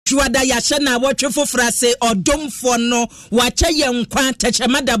juada ya hye na wotwe fofrase odomfo no wache ye nkwa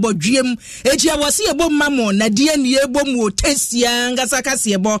techemada bodwiem ejia wose ye bom mamo na die ne ye bom wo tesia ngasa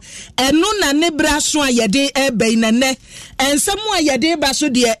Kasiebo eno na ne braso ayede ebe nene ensemu ayede ba so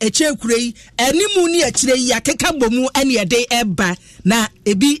de echekurei animu ni akire ya keka bomu ene yede eba na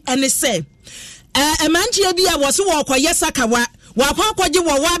ebi ene se emanjie bi a wose wo koye sakawa wakwaje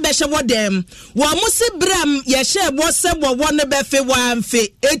wo wa behye wo dem wo musi bram ye hye bo se bo wo ne befe wa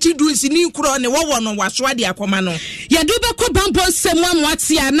mfe etidu nsini kuro ne wo no waso de akoma no ye do be ko bambo semu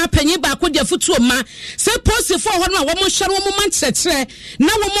amwate a na panyi ba ko de futu ma se posifo ho no a wo mo hwere wo mo manchekere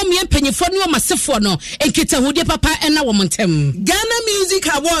na wo mo mie panyifo ne wo masefo no enkita hode papa ena wo montem Ghana Music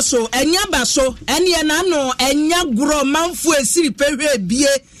Awards so enya ba so ene na no enya gro manfo esiri pehwe bie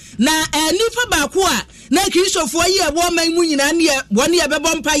na nifa ba ko a na Christopher ye wo man mu nyina ne woni ye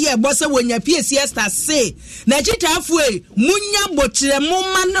bebo mpa ye bo se wonya PSSTA se na chitafu e munya bochire mo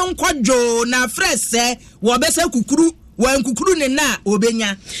ma ne nkwadwo na frese wo be se kukuru wan kukuru ne na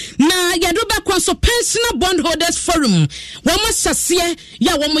obenya na yadoba konso pensioner bondholders forum wo masase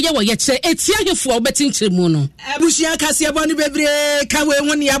ya wo ye wo ye kire etia hefo obetinkyere mu no abusia Kasiebo ne bebre ka we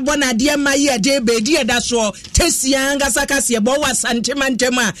hu ne abo na de ma ye de bedi eda so tesia ngasa Kasiebo wa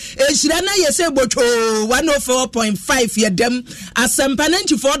santimantem a ehira na ye se bocho 104.5 ye dem asempa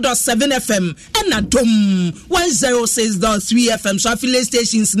 94.7 FM ena dom 106.3 FM so affiliate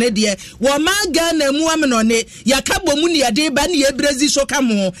stations ne de wo ma Ghana mu amno ne yakabo mu ne yade ba ne ebrezi so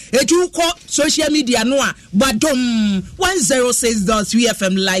kamo etu ko social media no a badom 106.3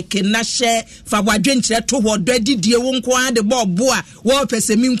 FM like na share fa wadwenkyere to ho didie wo nko ade bobo a wo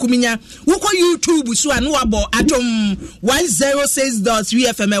pesemi nkuminya wo ko YouTube so a no abo adom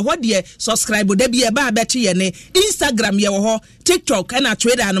 106.3 FM ho de subscribe da bi e ba beti ye ne Instagram ye wo ho TikTok na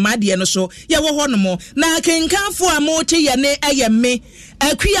Twitter no ma de no so ye wo ho no mo na kenkanfo a mo te ye ne ayeme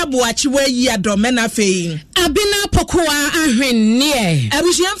akuya boachiwa yi adome na fei abina pokoa ahwennie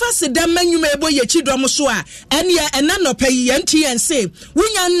abusiamfa sedam manwuma ebo ye chidom so a ene ena nopa yi ntiense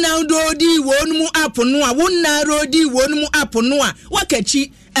wunya nnawdodi wonmu apono a wonna rodi wonmu apono a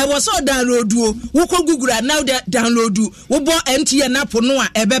wakachi ewo so downloadu woko gugura now downloadu wo bo MTN apono a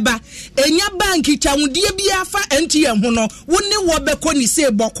ebeba enya bank tawudie bia fa MTN ho no woni wo beko ni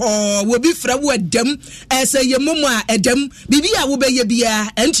se boko wo bi fra wo adam ese ye momu a edam bibia wo be ye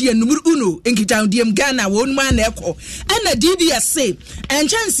bia MTN numuru uno enkitawudiem Ghana won ma na eko ena DBS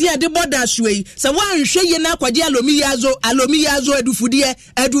enchanse ya de border shwei se wan hwe ye na kwaje alomi yazo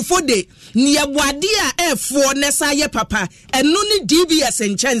edufode ni yabwade a efo nesa ye papa eno ni DBS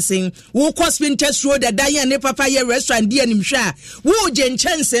enchanse wo cospin test road da ne papa ye restaurant dia nim hwa wo je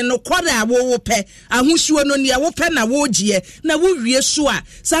enchanse no kwara wo pe ahosuo no ne wo pe na wo je na wo wie so a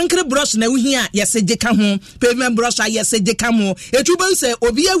sankre brush na wo hia ye seje ka ho pavement brush a ye seje ka mo etuban se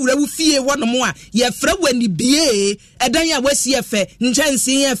obi awura wo fie wono mo a ye fra wani bie edan ya wasi efe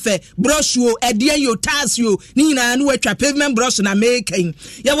enchanse ye efe brush wo edian yo tas yo ni nyina no atwa pavement brush na making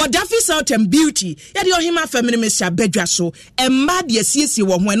ye wo dafi and beauty ya de ohima family Mr. Bedwa so emma de siesie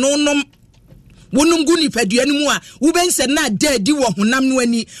wo ho no nom wonum guni paduane mu a wo bense na di wo honam no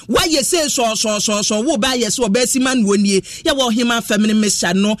ani wa ye se so wo ba ye so ba sima no ani ya wo hima family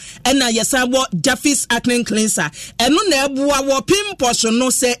Mr. no ena ye sabo Jaffis acne cleanser eno na eboa wo pimples no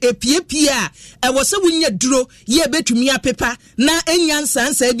se epiepie a ewo se wunya duro ye betumi apepa na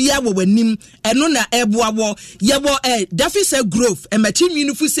enyansansa bia wo wanim eno na eboa wo ye wo Jaffis growth ematimi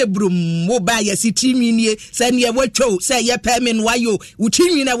nufu se brum wo ba ye sitimi nie se ne wo two se ye pemen wayo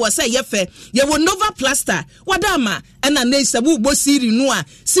utimi na wo se ye fe ye wo Nova plaster wadama ena ne sabu bo siri no a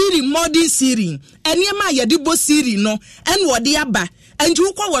siri modern siri eniema ye de bo siri no en wode aba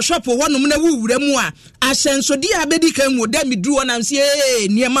enju kwa wo shop wo no na wuwura mu a ahyenso di abedi kan wo da midru wonam se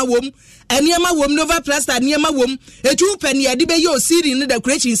niema wom Nova plaster niema wom etu pani ade be yo siri no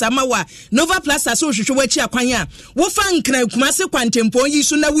decoration sama wa Nova plaster so hwehwe wachi akwan a wo fa nkran kumase kwantempo yi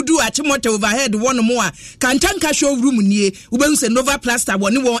so na wudu achimote overhead wono mu a kantanka showroom nie wo be se Nova plaster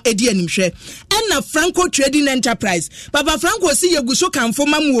woni won edi animhwe na Franco Trading Enterprise Papa Franco si yeguso kanfo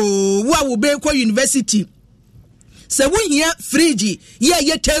mamu wo a wo be kwa university se wuhia fridge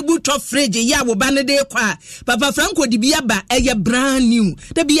ye table top fridge ya wo bane de kwa Papa Franco di bia ba eye brand new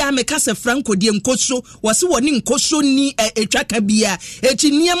da bia me kase Franco di nkoso wose woni nkoso ni etwaka bia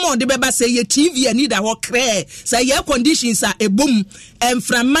eti niam de beba se ye TV ani da ho kre se ye conditions a ebom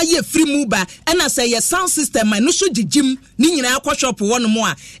emframa ye free muba na se ye sound system no so jijim ni nyina akwa shop wono mo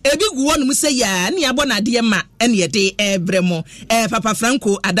a ebi gu wono mu se ya ne abona de ma ene ye de ebremo Papa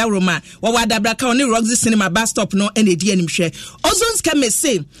Franco adawroma wo wadabra ka oni Roxy Cinema bus stop no ene di animhwe ozons ka me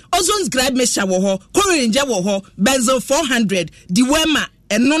say ozons grab me sha wo ho korenje wo ho benzo 400 di wema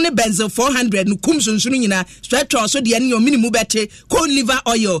eno ne benzo 400 no kum sunsun nyina stretcher so de ne minimum bete corn liver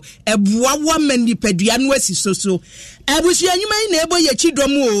oil ebuawa manipadua no asi so abusia nyuma na ebo ye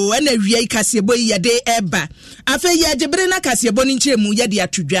chidom o na wiai Kasiebo ye de eba afa ye jebre na Kasiebo ni nchemu ye de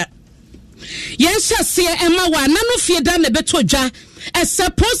atudwa yensa se ema wa nanu fie da na betodwa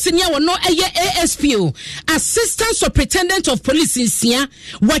supposed near no ASPO assistant superintendent of police in Sia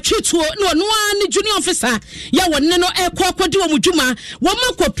wachitu no one junior officer ya wonne no ekwakwodi wo mudwuma wo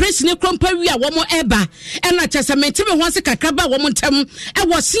makopress ne krompa wi a wo mo eba e na chasamenti me ho se kakraba wo montem e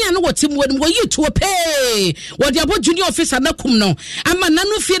wo Sia no wotim wo wo yitu pe wo de abo junior officer na kum no ama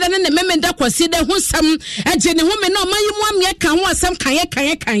nanu fie da ne memenda kwasi da ho sam eje ne ho me na mayimu ame ka ho asam kan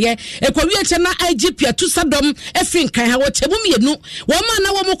ye ekwawi eche na IGP atusadom efin kan ha wo temu mienu woma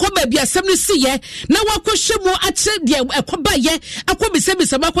na wo mkoba bia asem no siye na wakohwemu ache de ekoba ye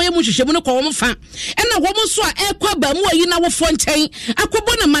akobisebisa bakoye mu hwehwemu no ko wo mfa ena wo mo so a ekoba mu ayi na wo fonten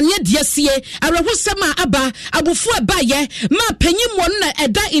akobo na mane de sie arehusem a aba abufu aba ye ma panyimwo na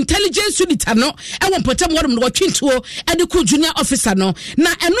eda intelligence unit no ewo potem wo no twintuo ede ku junior officer no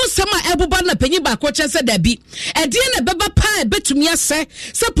na eno sem a eboba na panyi ba ko chese da bi ede na beba pa betumi ase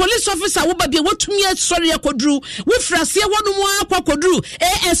se police officer wo ba bia wotumi asori akodru wo frase wo no mu akodru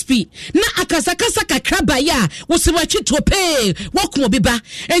ASP na akasakasa kakraba ya wo se wachi tope wo ko biba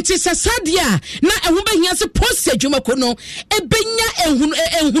enti sasadia na ehu behia se post adwuma ko no ebenya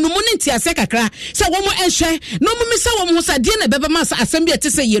ehunu mu nti ase kakra se wo mo ehwe no mu misa wo mo sadie na beba masa asem bi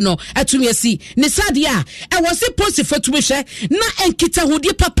etese yi no atumi asi ne sadia e wo se post fatu hwe na enkita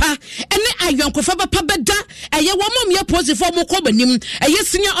hodi papa ene ayonkofa papa beda eye wo mo me post fo mo ko banim eye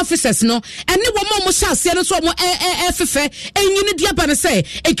senior officers no ene wo mo sha ase no so mo fefe enyini dia ba ne se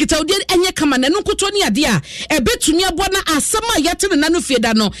enkita hodi enye kama na nkoto ni ade a ebetumi abo na asem a yete na no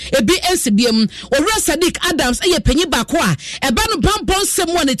fieda no ebi ensibiem owura Sadiq Adams eye panyi ba ko a eba no bambon sem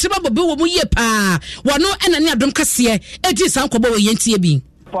wo ne tiba bobe wo mu ye pa wono ena ne adom kase edi sankobo wo yentie bi.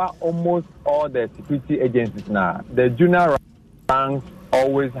 For almost all the security agencies now, the junior ranks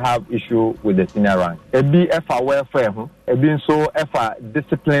always have issue with the senior rank. Ebi efa welfare, ebi so efa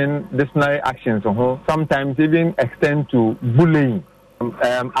disciplinary actions, sometimes even extend to bullying,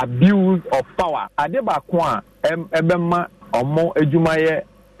 abuse of power. Adeba kwa ebema omo ejumaye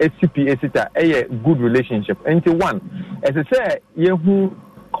SCP esita eye good relationship. Into one, as I say, yehu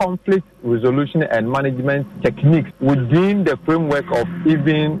conflict resolution and management techniques within the framework of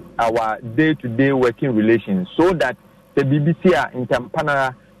even our day-to-day working relations, so that the BBC in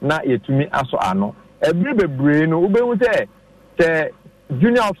Tampana na yetumi aso ano every bebre no ube say the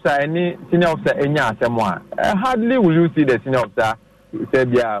junior officer any senior officer enya asemo hardly will you see the senior officer say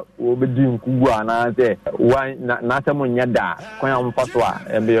bia obedi nkugu ana say why na asemo nya da kwan am fa so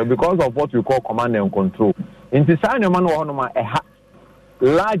a because of what we call command and control inti sa no man wo no ma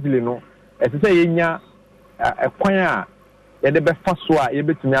largely no as say yenya kwan a ye de be fa so a ye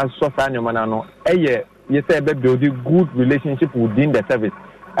betumi aso sa no man no you say build a good relationship within the service.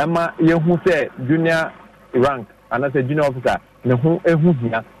 Emma, you who say junior rank and I say junior officer, no who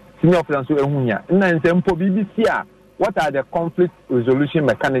here, senior officer so here. And then say BBC, what are the conflict resolution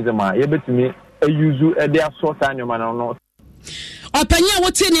mechanism? You able to me a use a their source and your man or not. Opanya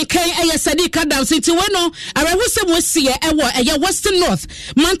wote ni kai eye Sadiq Adams nti wono arehusem wosie ewo eye Western North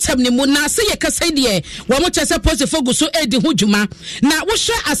mantem ni mu na se ye kasa de wo mo chese post foguso edi hudwuma na wo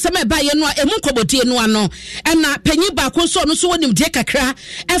hwe asem e ba ye no emu nkobodie no ano na panyi ba ko so no so wonim de kakra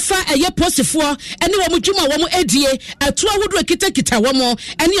efa eye postfo ene wo mo dwuma wo mo edie atu ahodo kitakita wo mo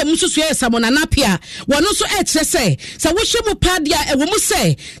ene emu susu ye samona napia wono so e kire se wo hwe mu padia e wo mo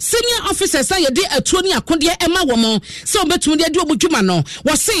se senior officers ye de atu ni akode e ma wo mo se obetum de dwuma no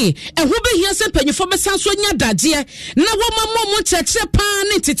wose ehu behia se panyifo besanso nya dade na wo mammo kyekere pa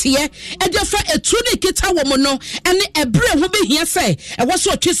ne tetiye edefa etu ne kita wo mo no ene ebre ehu behia se ewo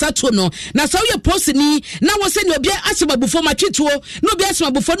so twisa to no na so ye post ni na wo se ne obi asemabufo matwetuo no obi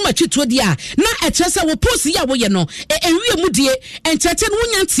asemabufo no matwetuo dia na ekyere se wo post ya wo ye no ewie mu die enkyete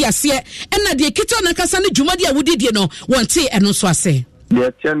no nya ntiase ena de kita na kasa ne dwumade a wodidie no wonte eno so ase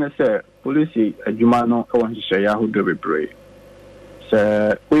de tiene se police adwuma no won hye ya hodo bebre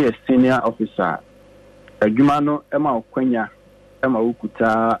we a senior officer adwuma no ema okwanya ema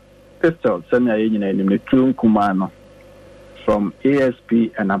ukuta pistol sanya ye nyina enim ne tun kuma no from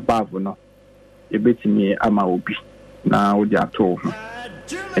ASP and above no ebetimi ama obi na odi ato ho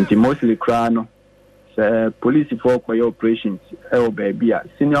enti mostly kra no police for koyo operations e baby a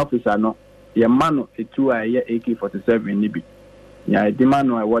senior officer no ye mano etu a ye AK47 ni bi ya di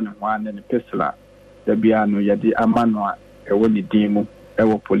mano e wona ho an ne pistol da bia no ye di amano a ewo ni dimu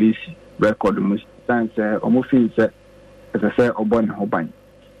ewo police record mu sense omo feel se se obon ho ban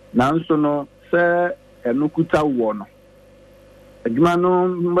nanso no sɛ ɛno kuta wɔ no adwuma no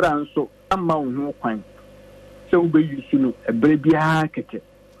mmra nso ama wo ho kwan sɛ wobɛyi su no ɛberɛ biara kɛkɛ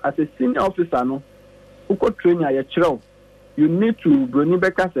as a senior officer no wokɔ training a yɛkyerɛw you need to broni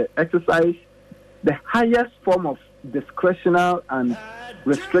bɛka sɛ exercise the highest form of discretional and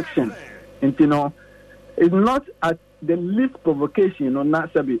restriction nti no is not at the least provocation no na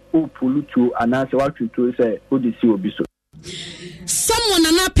sɛ bi o pulutu anaasɛ watwutu sɛ o de si obi so. Someone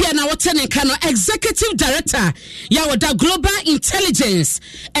an appear now Kano, Executive Director, Yawoda Global Intelligence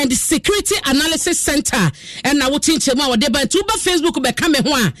and Security Analysis Center, and now teach him our debate to Facebook become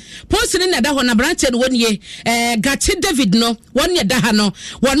one. Posting in that one a branch 1 year, Gatti David no, 1 year dahano,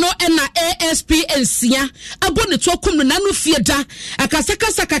 one no ASP and Sia, abon the Tokum Nanu Theatre, a Kasaka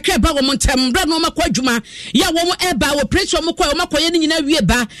Sakaka Bagomontem, Branoma Quajuma, Yawomo Eba, or Prince Omokoyani in a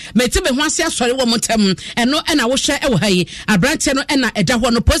Wieba, Metibe Wansia, sorry, Womontem, and no, and I will share away. A branch no ena eda ho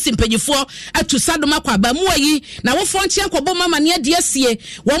no posting panyifo atu sadoma kwa ba mu ayi na wo frontier kwabo mama ne de asie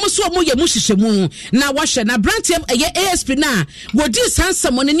wo mo so mo ye mu hyehyemu na wo hye na branch eye ASP na wodi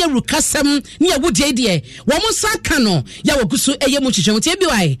sansam ne ne rukasam ne awudie de wo mo saka no ya wo gusu eye mu hyehyemu tie bi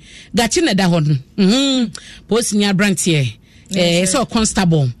wai gachi na da ho posting ya branch so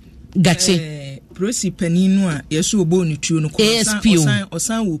constable gachi Prosi paninu a yesu obo ni tuo no ko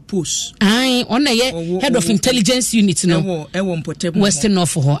osan wo post ai ona ye head of intelligence unit no ewo mpotem western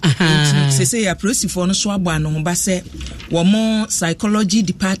of ho aha se ya prosi for no so abo ano ho ba se wo mo psychology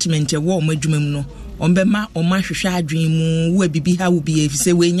department wo mo adwumam no ombema omahwehwe adwen mu wo bibi ha wo bi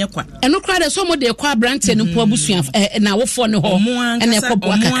efise we nya kwa eno kra de so mo de kwa branch no po abusua na wo fo ne ho ene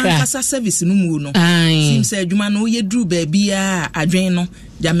ekọ akakra kasa service no mu no sim se adwuma no ye duru ba bia adwen no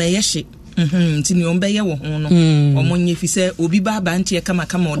jameye hye ntini ombeye wo ho no omonye fi se obi baba ntie kama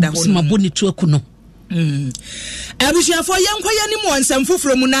oda ho no maboni tuaku no abusuafo yenkoye ni mu onsam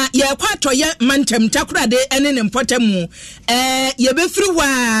foforo mu na ye kwatoye mantem takurade ene ne mpotamu ye befiri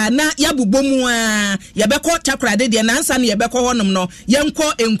wa na yabobom a ye beko takurade de na ansa na ye beko honom no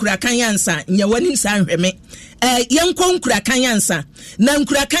yenko enkurakan yansa nyawani sa nhweme yenko nkurakan yansa na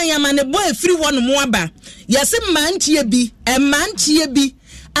nkurakan yama ne boy efiri honom aba yese mantie bi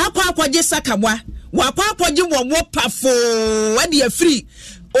akwaje sakawa wakwaje wo pafo wade afiri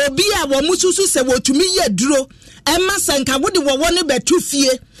obi a wo mususu se wotumi ye duro ema sanka wode wo ne betu fie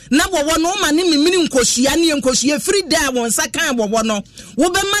na wo no ma ne mimini nkohia ne nkohia firi da won saka wo no wo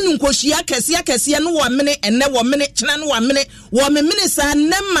be ma ne nkohia kese no wo mene enne wo mene kyena no wo memene sa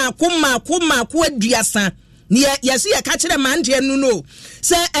ne mako aduasa ne yesi ye ka kire mante anu no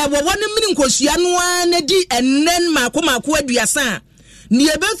se wo ne mini nkohia no anadi ennen mako aduasa ni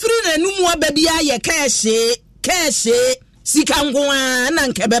ebefiri na numu ababia ye kashe sika ngwa na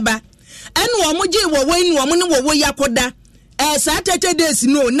nkebeba enu omoje wo enu omo ne wo yakoda sa tete days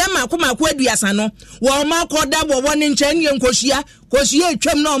no na mako aduasa no wo makoda wo ne nche ne nkohia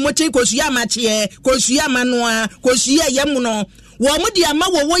etwam na omoche kohia amache kohia manoa kohia yem no wo mudi ama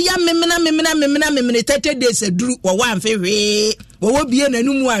wo ya memena tete days aduru wo amfehwe wo bie na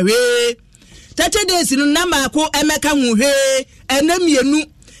numu ahwe tete days no na mako emeka huhwe enamienu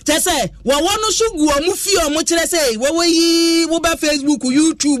tese wo no sugu omu fi omu kire se wo yi wo ba Facebook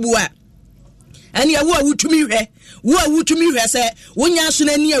YouTube a ene ya wo awutumi hwe se wonya so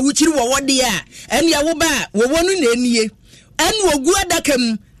na ni awukiri wo wode a ene ya wo ba wo no na enie ene ogu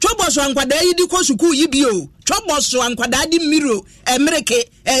adakam twoboso ankwada yi di ko suku yi bio twoboso ankwada di miro emereke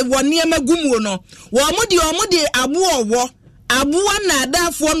wo ne magumu no wo mudi abuwa na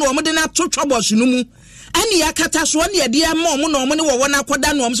adafo no wo de na twoboso no mu ani yakata so ne de ama omo na omo ne wo na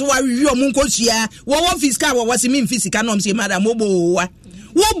koda no omo so wawi omo nkosia wo fisika wo wase fisika no omo se madam obowa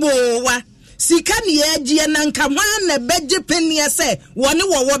sika ne yagie na nka hwan na beje penia se woni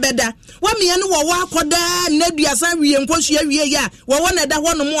wo beda wa me ne wo akoda na duasa wie nkosia wie ya wo na da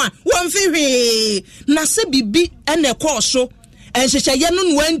ho no mo a wo mfihwe na se bibi ene koso enhyehyeye no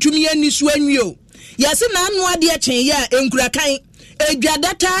no antumi ani so anwio yase na anu ade chen ya enkurakan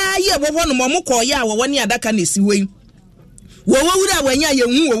edwadata ye wo no mo koye a wo ne adaka na siwe wo wura wanya ye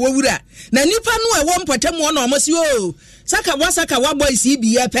hu wo wura na nipa no e wo mpotem no mo si o saka wa boys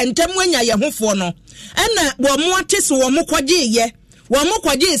bi ye pentem wanya ye hofo no ena wo mo atese wo mo kwaje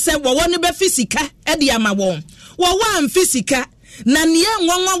se wo ne be fisika e de ama wo wa fisika na ne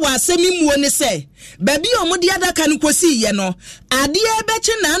nwanwa wa asemi muo ne se baby omudi adaka no kosi ye no ade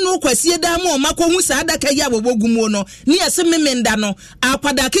ebechi na anu kwasie da ma makohu sa adaka ya bobogumu no ne asememenda no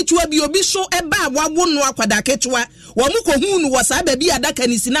akwada ketua bi obi so eba wawo no akwada ketua wo mukohu no wo sa baby adaka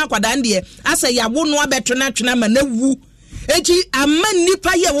ni sina akwada nde asa ya wo no abetwena twena ma na wu enti amma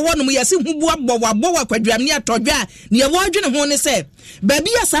nipa ye wo no yesi hubu abɔ wakwadwam ne atodwa ne ye wo adwene ho ne se ba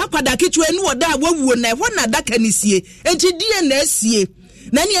bia saa kwada ketu enu oda awuo na ho na daka ne sie enti die na asie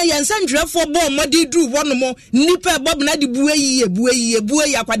na ne yensa ndrefo bɔ mɔde dru wono mo nipa bob na de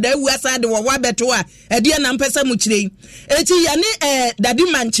buayi akwada awu asa de wo abeto a ɛde na mpesa mu kyerɛ enti ye ne dadi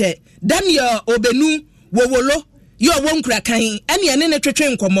manche Daniel Obenu wowolo yo wonkura kan ene ne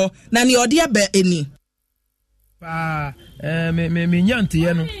twetwe nkomo na ne ode aba eni me nyante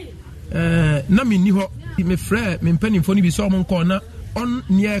ye no na me ni ho me frɛ me mpanimfo no bi so mo nkɔ na on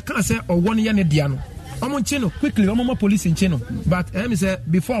ne ka se owo no ye ne dia no omo nche no quickly omo ma police nche no but me say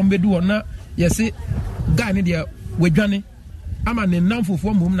before omo bedu on na yesi guy ne dia wadwane ama ne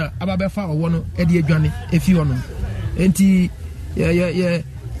namfofo mom na ababefa owo no e de adwane efi ono enti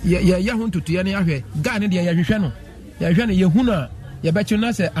ya huntutu ya ne ahwe guy ne dia ya hwehwe no ya hwehwe no ye hu na ye bechi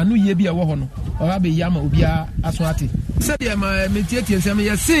na se anu ye bia wo ho no o ha be yama obia aso ate se de ma metietie nsem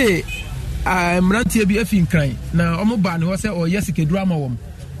ye se mrantie bi afi nkran na omo ba ne ho se o yesikeduru ama wom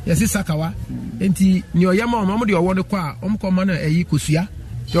yesi sakawa enti ni o yama omo de owo ne kwa omo ko ma na eyi kosua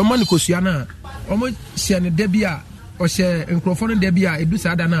de omo ne kosua na omo hye ne da bia o hye nkrofo no da bia edu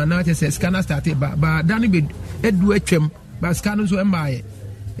sa da na che se scanner start ba da ne be edu atwam ba scanner so embaye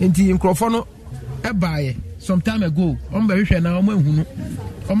enti nkrofo no ebaye some time ago omo hwehwe na omo ehunu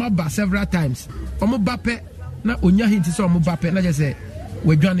omo ba several times omo bape na onya hinti so omo bape na je se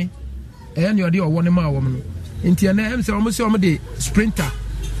wadwane ne odi owo ne ma wo no enti na em se omo de sprinter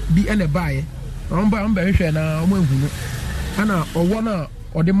bi ene bae omo hwehwe na omo ehunu ana owo na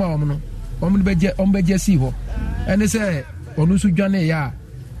odi ma wo no omo beje si ho ene se onu su dwane ya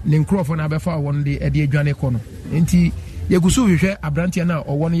ne nkrofo na befa wo no de adwane ko no enti yegusu hwehwe abrantie na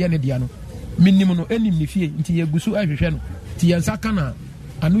owo no ye ne dia no minim no enim ne fie nti yegusu ahwehwe no ti yansa kana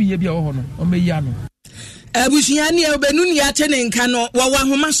anu ye bia wo ho no o meyi ano abusuani Obenu ni ate ne nka no wo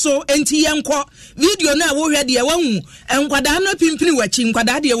ahoma so enti yenko video na wo hwe de wahu enkwada no pimpini wachi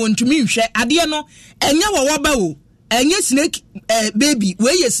nkwada de wontumi nhwe ade no enye wo ba o enye snake baby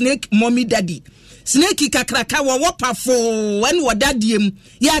we ye snake mommy daddy snake kakraka wo pafo wen wo dadiem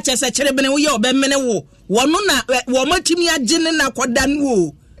ya chese cherebene wo ye obemmene wo wono na wo matimi agene na koda no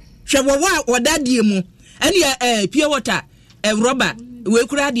hwe wo dadiem ene pure water rubber we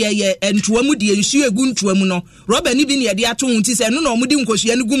kura de ye ntuwa mu de nsu egu ntuwa mu no rubber ni bi ne de ato hunti se no na omudi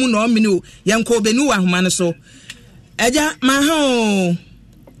nkosua ne gumu na omene o yenko Obenu wa homa ne so eja ma ha o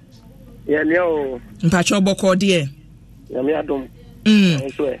ye ne o mpacho boko de ya me adom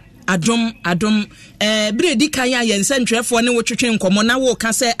so adom bredi kan ya yense ntwefo ne wo twetwe nkomo na wo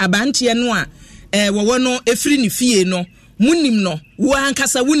ka se abantie no a wo no efiri ne fie no munim no wo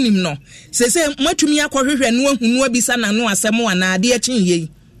ankasa wunim no sese matumi akohwehwe no ahunu abisa na no asem ana ade akinye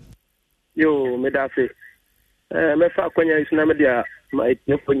yo medase me fa kwanya isuna me dia ma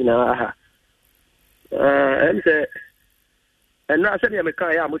etefo nyina aha em se na ase dia me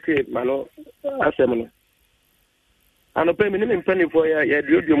kan ya muti mano asem no ano pe me ne mpani fo ya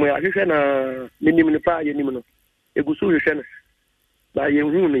diodio mo ya hwehwe na minim ne pa ye nim no egusu hwehwe no ba ye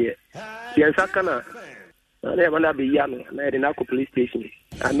hu ne ye yensa kana na amana be yano na ede na ko police station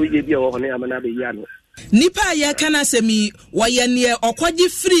anu ye bia wo ne amana be yano nipa ya kana semi woye ne okwaje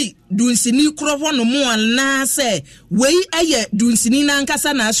free dunsini krofo no mo na se wei aye dunsini na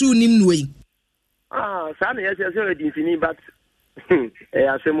nkasa na aso nim no wei sa na yes yes dunsini but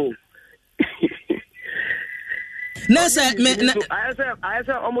asemo na se me na I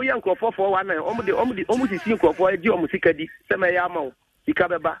say omo ye nkrofo 419 omo sisi nkrofo edi omo sikadi se me ya ma sika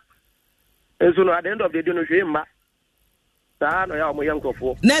beba so no at the end of the day no hwe mba saa no ya omo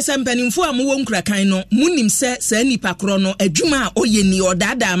yankofo na se mpanimfo a mo wo nkura kan no munim se saa nipa kro no adwuma a oye ni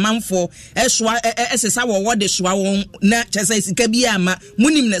odada amanfo esoa esesa wo de soa won na chese sika bi ama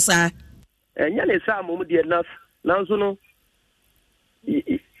munim ne saa enya ne saa mo de enough nanso no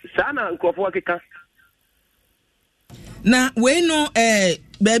saa na nkofo akeka na we no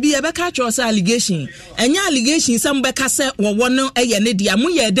baby ebeka cho say allegation enya allegation some beka say wo no eye ne dia mo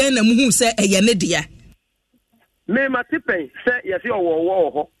ye den na mu hu say eye ne dia me matipen say yesi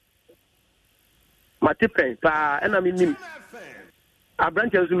owo ho matipen pa ena minim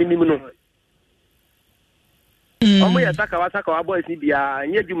abranche so minim no omo ye sakawa boys ni bia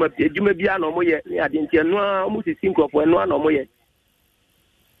nye djuma bia na omo ye ade ntia no omo sisi nkofo no na omo ye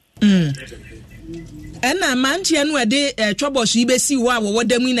ena mantie no ede twobos ibesi wo a wo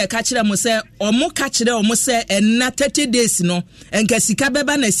dam na ka kire mo se omo ka kire omo se enna 30 days no enka sika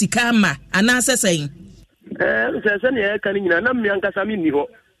beba na sika ama ana sesen se ne ka ni nyina na me ankasa mi ni ho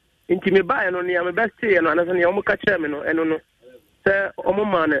nti me ba no ne ya me best ye no ana se ne omo ka kire me no eno no se omo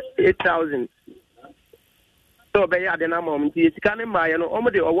ma na 8000 So be ya de na mom nti sika ne ma ye no omo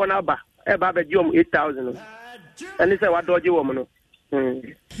de owo na ba e ba be giom 8,000 and say wa doje wo mo no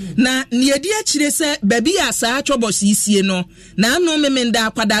na niedi akire se baby asa atwobo sisie no na no memenda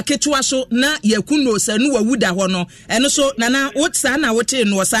akwada ketewa so na yakuno sanu wawuda ho no eno so na wotsa na wote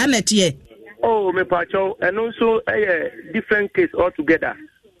no sa na tie oh me pacho eno so different case altogether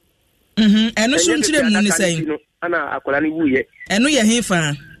eno so ntire mu ni sai ana akwala ni wuye eno ye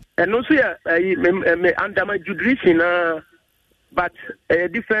hefa eno so ya me andama judiciary na but a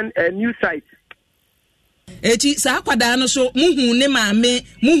different new site eti sa akwada no so muhu ne maame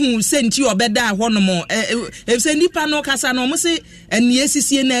muhu senti obeda ho no mo se nipa no kasa no mo se anie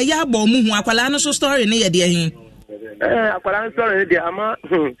sisie na ya agba muhu akwala no so story ne ye de hin akwala no story ne de ama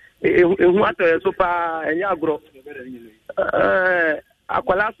ehu ato so pa enya agro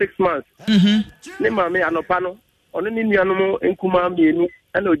akwala 6 months ne maame anopa no ono ni nuanu mo enkuma mienu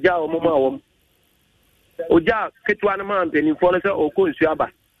na oja o mo ma wo oja ketwa no ma mpeni fo no se okonsu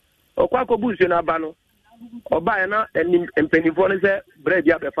aba okwa ko busu na aba no oba na empenifo ne se bread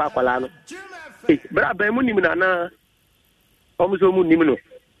ya be fa akwala no bra ba mu nim na omuso mu nim no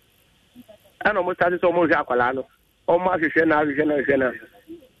ana mo start so mo ja akwala no o ma hwehwe na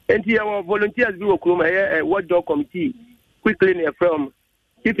enti ya volunteers bi wo krom what dog committee quickly near from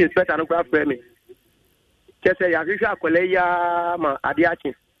chief inspector no craft me kese ya hwehwe akwala ya ma ade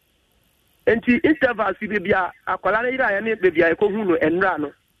achi enti interval si bia akwala na ira ya ne bia e ko hu no enra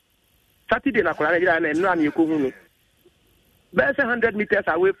no Saturday na akwala ira na enra na e ko hu no best 100 meters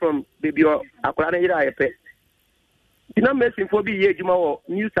away from baby akwala ira ya pe dina mesin for bi ye juma wo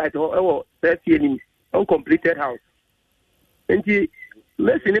new site wo 30 enim uncompleted house enti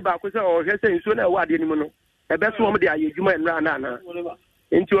mesin ba ko se o hwe se nso na wa de enim no e be so mo de aye juma enra na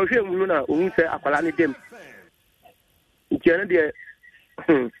enti o hwe mu na ohun se akwala ne dem enti ene de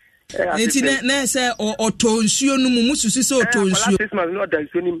enti na se otonsuo no mu mususu se otonsuo no da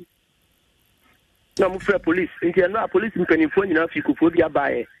nsuo nim na mu fra police enti na police mpanifo nyina fikufo bi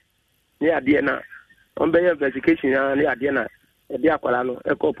abae ne ade na on be investigation na ne ade na e de akwala no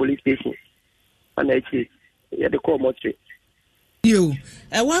e call police station ana echi e de call motre yo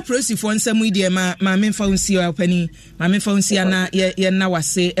wa prosi for nsam ide ma memfa unsi apani ma memfa unsi na ye na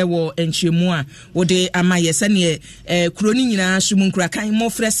wase ewo enchemu a wode ama ye se ne kuroni nyina hwemu nkura kan mo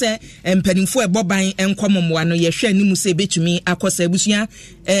frese empanimfo eboban enkomomwa no ye hwe animu se betumi akosa abusua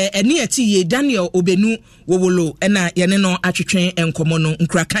ene ati ye Daniel Obenu wowolo na ye ne no atwetwen enkomo no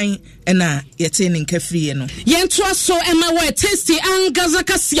nkura kan na ye te ne nkafriye no yento so ema we tasty angaza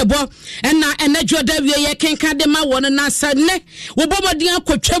Kasiebo na enadwo da wie ye kenka de ma won na sanne wo bomodin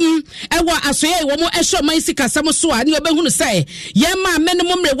akotwam ewa asoye wo mo ehso man sikasam so a ne obehunu sai ye ma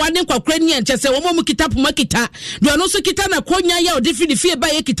menum mrewade kwakra ni enche se wo mo kitapo makita do no so kita na konya ya odifidi fie ba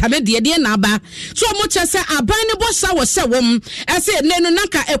ye kita ne de na aba so mo che se aban ne bosa wo se wom ese ne no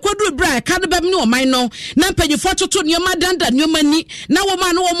nanka ekodu bra ka do bam ne o man no na panyifo toto ne ma danda ne mani na wo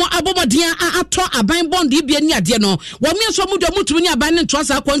ma no wo mo abomodin ato aban bondi bia ni ade no wo me so mo do mutumi ni aban ne ntoa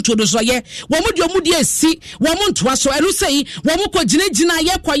sa kwanto do so ye wo mo do mu de esi wo mo ntoa so elu sei wo mo ko gina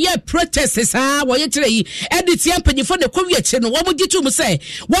ye kwaye protests wo ye kire yi edit ya panyifo de ko wie che no wo mo gitu mu se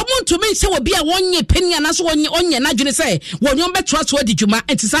wo mo ntumi nse wo bia wonye penia na so onye na dwene se wo nyom beto so adi djuma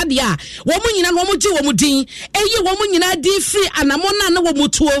entisa de a wo mo nyina wo mo gi wo mo din eyi wo mo nyina di free anamona na wo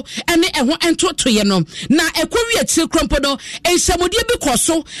mutuo ene eho entoto ye no na ekwo wie kire krompo no enhyamodie bi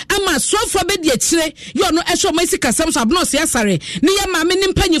koso ama sofo be de kire yo no ehso mai sikasam so abno se asare ne ye maame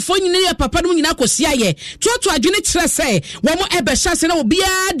ne panyifo nyina ye papa no nyina kosia ye toto adwene kire se wo mo ebehya na obi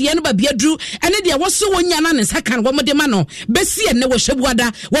a de no ba biadru ene de wo so wonya na ne sakan wo mo de ma no besi ene wo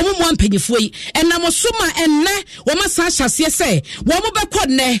hwebuada wo mo ampanyifo yi enam so ma enne wo ma sa hyase se wo mo be kɔ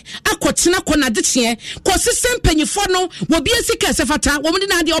ne akɔtena kɔ na de kye kɔ sesem panyifo no wo bi asika sefata wo mo de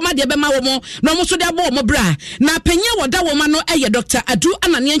na de o ma de be ma wo mo no mo so de abo mo bra na panye wo da wo ma no eye Dr. Adu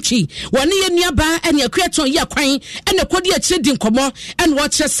Ananianchi woni ye nuaba ene akueton ye kwan ene kodi akire di nkomo ene wo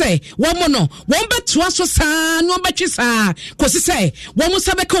kye se wo mo no wo beto so saa no betwe saa kɔ sese wo mo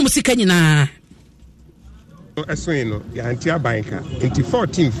sabe ka mo sika nyina esoin no ya anti abanka into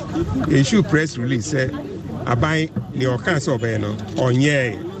 14th issue press release say aban ni o kan so be no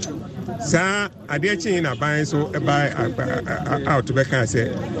onye sa ade chin na aban so e buy out be kan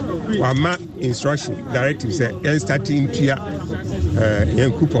say wa ma instruction directive say yen starting tia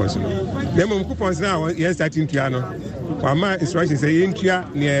yen coupons no dem coupons na yen starting tia no wa ma instruction say yen tia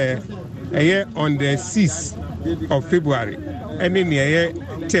ne on the 6th of February and then the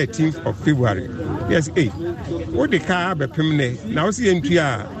 13th of February. Yes, what the car be permanent. Now see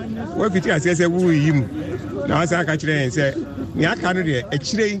entria. What it is say we him. Now say catch and say, "Nya can dey a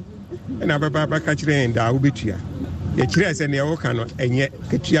chire na baba baka kyerɛ nda wobetua ye kyerɛ sɛ ne woka no enye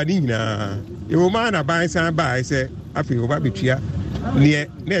ketua ni nyina e wo ma na ban san ba sɛ afi wo ba betua ne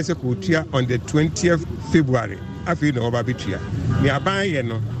na sɛ ko tua on the 20th February afi na wo ba betua ne aban ye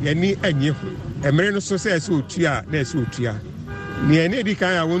no ye ni enye emere no so sɛ otua na sɛ otua ne ne di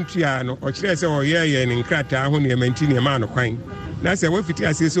kan a wontua no o kyerɛ sɛ o ye ne nkrata ho ne manti ne ma no kwan na sɛ wafiti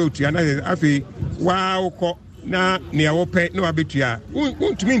ase sɛ otua na afi wa wokɔ na ne awopɛ na wabetua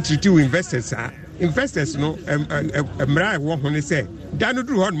wontumi ntriti investors no mmra wo ho ne sɛ da no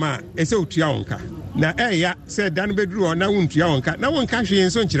duru hɔ ma ɛsɛ otua wonka na ɛya sɛ da no beduru hɔ na wontua wonka na wonka hwee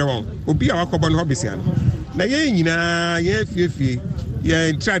nso nkyerɛ wɔn obi a wakɔbɔ no hɔ besia no na yɛn nyinaa yɛn fiefie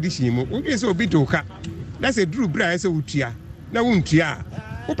yɛn tradition mu wodwe sɛ obi do ka na sɛ duru bra ɛsɛ wotua na wontua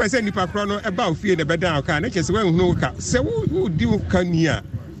wopɛ sɛ nipa korɔ no ɛba ofie na bɛda wo ka na kyɛ sɛ wanhunu ka sɛ wodi wo ka ni a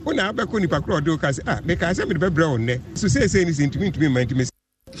wona abɛkɔ nipa korɔ de wo ka sɛ meka sɛ mede bɛbrɛ wo nnɛ so sɛsɛ ni sɛ ntumi mantimi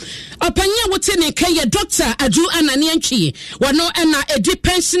Opanya wote ne kaya Dr. Aju Ananianchi wano ena edi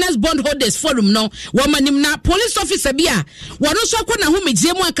pensioners bondholders forum no wamanim na police officer bia wano so akona ho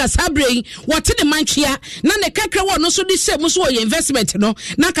megie mu akasabre wote ne manchia na ne kakra wano so di se mu so ye investment no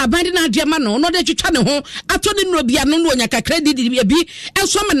na ka bandi na ade ma no no de twetwa ne ho ato ne no bia no no nya kakra di bi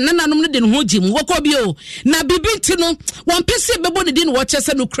enso ma nananom no de ne ho gim wokɔ bi o na bibinti no won pese bebo ne di no wo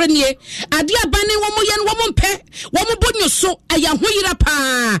kyese no kranie ade abane wo mo ye no wo mo mpe wo mo bonyo so aya ho yira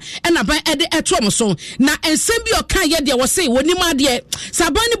pa na ban ede etom so na ensem bi oka ye de wo sei woni ma de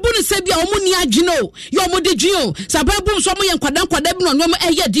saban ni bunu se bi a omo ni agino yo mo de gino saban bu so mo ye nkwada bi no no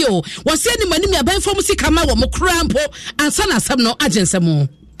eye de o wo se ni mani mi aban fom sika ma wo mo krampo ansa na asem no agensem.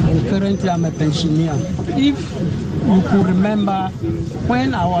 Currently I'm a pensioner. If you could remember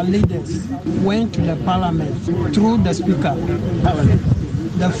when our leaders went to the parliament through the speaker,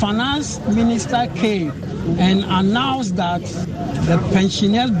 the finance minister came and announced that the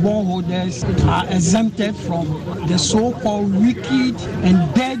pensioners bondholders are exempted from the so-called wicked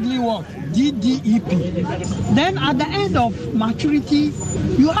and deadly what? DDEP. Then at the end of maturity,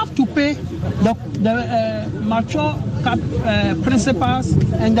 you have to pay the mature principals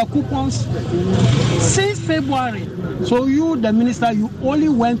and the coupons since February. So you, the minister, you only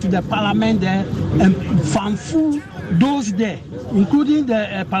went to the parliament there and fanfu those there, including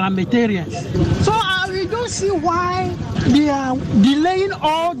the parliamentarians. So we don't see why they are delaying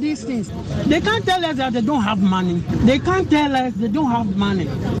all these things. They can't tell us that they don't have money. They can't tell us they don't have money.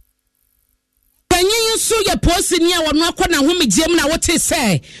 So your post in your one corner whom Jim na what is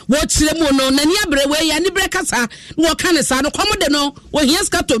say, what Lemono, Nania Brewe, and the Brecasa, what kind of son, Commodano, or here's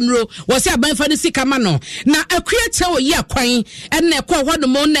Catomro, was a by Fancy Camano. Now a creator ya quine, and a quite one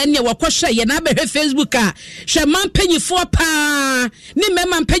more than your Wakosha, and I be her Facebooka. Shaman penny for pa,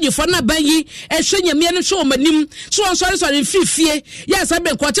 Nimman penny for Nabayi, and Shanya Mian show my nim, so I'm sorry in Fifie. Yes, I've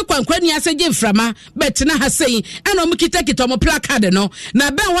been quite a quantity as a game from her, but now has saying, and I'm take it on a placard. No,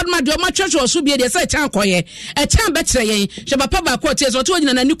 now Ben what my dear church or should be the same. Koye e chan betre yen she papa ba ko tie so to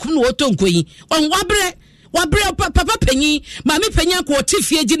nyina nani kum no otonko yi on wabre papa panyi mami panya ko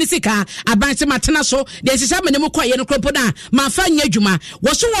tifie gini sika abanse matena so de sisa mene mu koye no kropo na ma fa nya adwuma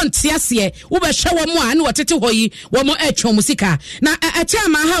wo so won tie ase wo be hwe wo mo a ne wotete hoyi wo mo etwon mu sika na e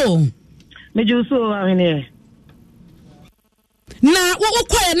chan ma ha o meju so ahene na wo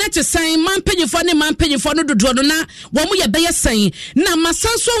koye na te san man panyifo ne man panyifo no dodo no na wo mo ye beye san na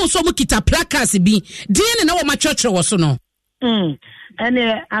masanso so mo kita placards bi din na wo ma church wo so no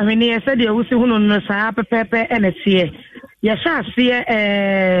ene ahene se de wusi hunu no saa pepepe ene tie ya sha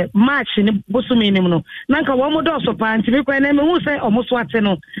sie march ni bosumi ni no nanka wo mo do so pa ntimi kwa na me hu se omoso ate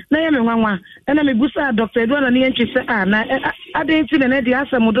no na ye me nwanwa ena me busa Dr. Edward na ye ntwi se na adenti na de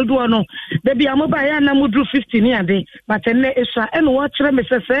asem dodo no da bia mo ba ya na mudru 50 ni ade but ene esha ene wo kire me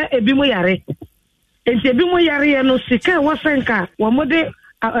se ebi mo yare enti ebi mo yare ye no sika wo senka wo mo de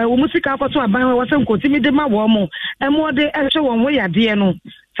wo musika akoto aban wo senka otimi de ma wo mo emo de ehwe wo wo yade no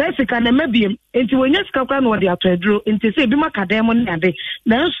sika na mabiem enti wonya sika kwa na wo de atoduro enti se ebi makadem no ade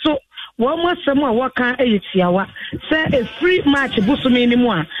na nso wo mo asem a wo kan eyetiawa se a free match busumi ni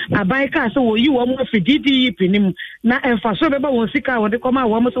mu a aban ka se wo yi wo mo fi DDEP ni mu na emfa so beba wo sika wo de koma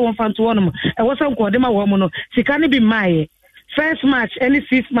wo mo se wo fanto wo no e wo senka de ma wo mo no sika ni bi maaye first match any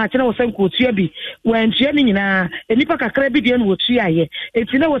fifth match na wo senka otua bi wan tua ni nyina enipa kakra bi de na wo tua ye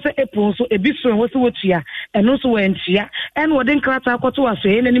enti na wo se epon so ebi so wo se wo tua eno so wan tua en wo de nkrata akoto aso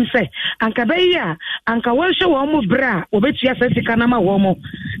ye nanim se anka bayi a anka wo hwe wo mo bra wo betua se sika na ma wo mo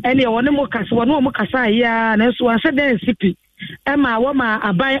ene wo ne mo kase wo no mo kasa ya na so ase den sipi ema wo ma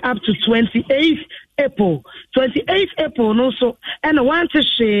abai up to 28th April no so ene want to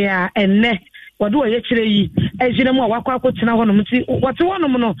share enne wadu ye kire yi ejina mu a wakwa tena hɔ no mti wote hɔ no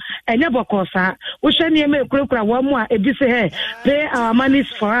no enye bɔkɔ saa wo hwɛ ne me kurakura wo mu a ebi se he pay our money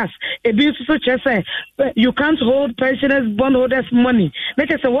for us ebi so kyerɛ sɛ you can't hold pensioners bondholders money make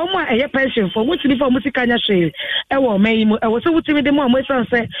say wo mu a ɛyɛ pension for wo tini for mu sika nya hwee ɛwɔ mayi mu ɛwɔ sɛ wotimi de mu a mo san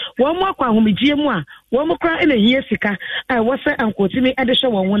sɛ wo mu akɔ ahomegye mu a wo mu kra ina hie sika ɛwɔ sɛ ankotimi ɛde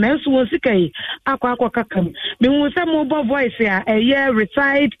hwɛ wɔn na nso wɔn sika yi akɔ kakam me hu sɛ mo bɔ voice a ɛyɛ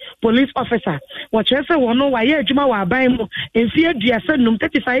retired police officer wɔkyerɛ sɛ wɔn no wayɛ adwuma wɔ aban mu mfie aduasa num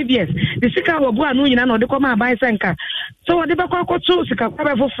 35 years the sika wɔ bu anu nyina na ɔde kɔma aban sɛ nka so wɔde bɛkɔ akɔto sika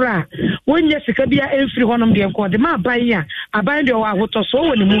kwabɛ foforɔ a wɔnyɛ sika bia ɛmfiri hɔnom deɛ nkɔ de ma aban a aban deɛ ɔwɔ ahotɔ so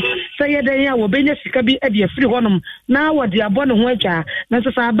wɔ ne mu sɛ yɛdɛn a wɔbɛnya sika bi de afiri hɔnom na wɔde abɔ ne ho agya na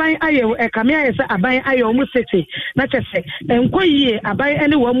sɛ aban ayɛ ɛkame ayɛ sɛ aban ayɛ ɔmo sete na kyɛ sɛ nkɔ yie aban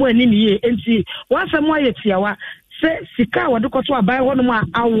ne wɔn mu ani ne yie enti wɔasɛm ayɛ tiawa sɛ sika a wɔde kɔto aban hɔnom a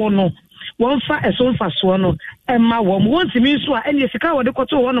awo no wɔn fa ɛso mfasoɔ no ɛma wɔn wɔntumi nso a ɛne sika a wɔde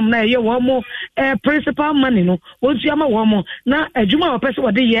kɔto hɔnom na ɛyɛ wɔn mo principal money no wɔntua ma wɔn mo na adwuma a wɔpɛ sɛ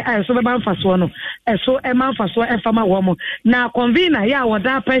wɔde yɛ a ɛso bɛba mfasoɔ no ɛso ɛma mfasoɔ ɛfa ma wɔn mo na convener yɛ a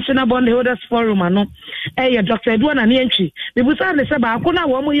wɔda pensioner bondholders forum ano ɛyɛ Dr. Eduana Nientwi bibusa ne sɛ baako na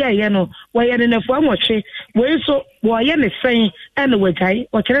wɔn mo yɛɛyɛ no wɔyɛ ne nafua nwɔtwe wɔyi nso wɔyɛ ne sɛn ɛne wɔgyae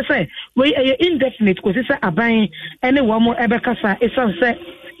wɔkyerɛ sɛ wɔyi ɛyɛ indefinite kɔsi sɛ aban ɛne wɔn mo ɛbɛkasa ɛsan sɛ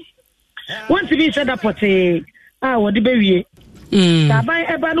want to be said up what what the baby Taban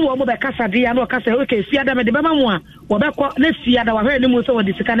eba no wo mo be kasa de ya no kasa okay fiada me de bema mo a wo be ko na fiada wa hwe ni mo so wo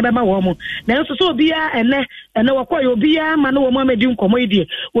de sika ne bema wo mo na nso so obi a ene wo ko yo obi a ma no wo mo amedi nkomo idie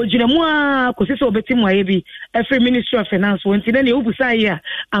wo gina mu a ko sese obeti mo aye bi every ministry of finance won ti na ne obusa ye a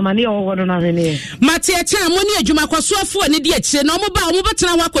amane wo ho no na hwe ne mate a cha mo ne adwuma kwasoafo ne de akire na mo ba mo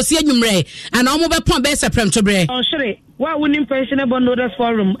betena wa kosi anwumre ana mo be pon be seprem to bre on sure wa wonim pensioner bondholders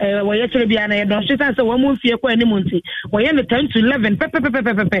forum wo ye kire bia na ye don hwe san se wo mo mfie kwa ni mo nti wo ye ne 10 to 11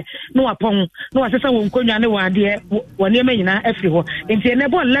 pepepepepepe no apon no asesa wo nkonwa ne wa de wone ma nyina afiri ho nti ene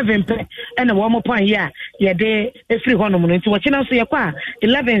bo 11 pe ene wo mo pon ye a ye de afiri ho no mo nti wo kina so ye kwa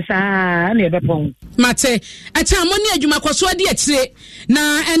 11 saa na ye be pon mate acha mo ne adwuma kwaso ade akire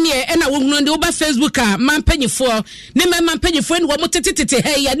na ene wo hunu de wo ba Facebook a mampanyifo ne mampanyifo ne wo mo tetetete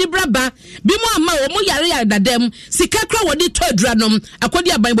he ya ni braba bi mo ama wo mo yare ya dadam sika kra wo de to aduanom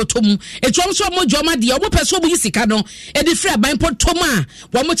akodi aban botom etuom so mo joma de wo pese wo yi sika no e de free aban botom a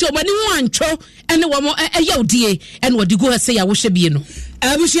wo mo te wo mani ho antwo ene wo mo eyawdie ene wo de go se ya wo hye bie no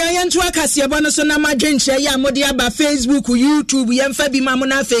abusia yentu Kasiebo no so na madwenche ya mode aba Facebook YouTube yemfa bi ma mo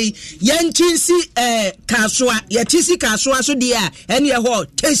na afei yentinsi kasoa yetisi kasoa so de a ene ye ho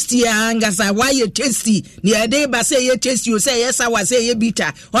tasty angasa why ye tasty ne ede ba say ye tasty o say yes awa say ye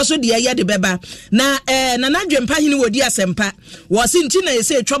bitter also de ye de beba na nadwempa hini wodi asempa wo se nti na ye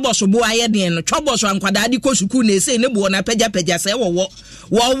say twoboso bo aye de no twoboso ankwada de ko suku na say ne bo na pagya say wo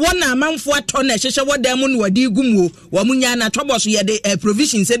na amanfo ato na hyehye wo dan mu no wadi gumu wo munya na twoboso ye de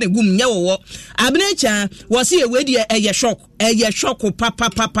provision say ne gum nya wo abnecha wo se ye wedi eye shock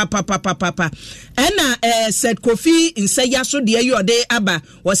papa ena said Kofi nsaya so de yode aba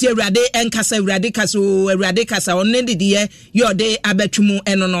wo se awurade kasa onne de yode abatwumu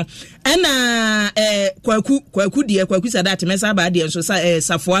eno no ena kwaku sadat mesa ba de nso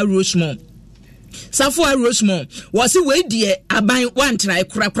Safoa Rosemont was we die aban one try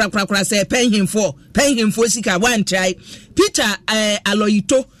kra say penhimfo sika one try Peter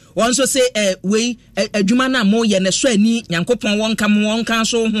Aloyito wonso say we adwuma na mo ye ne so ani Nyankopon wonka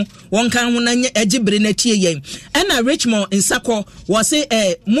so ho wonka ho na agibre na tie yen na Richmond Nsako wo say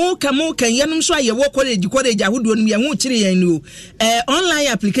mo kan yenum so aye wo college ahodo no ye ho kire yen no online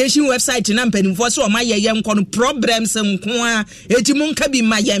application website na mpanimfo so o ma ye yen kono problems nko a eti mo nka bi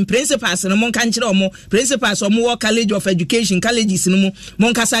ma yen principals no mo nka nkire o mo principals o mo college of education colleges no mo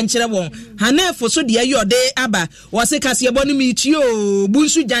nka sa nkire won hanefo so de yode aba wo say Kasiebo no mi tio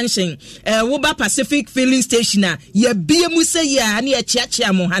bunsu junction woba Pacific filling station a ye bie mu se ya na ye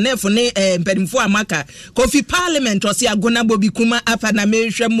chiachia mo hanefo ne mpanimfo amaka Kofi Parliament o se agona bobi kuma apa na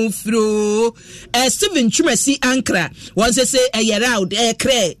mehwe mu firo Steven Chumasi Ankra won se round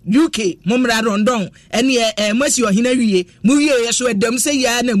kre UK momra rondon ene masi ohina wie mu wie ye so edam se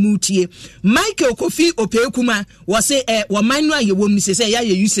ya na mutie Michael Kofi Opekuma wo se wo manu aye wo mu se ya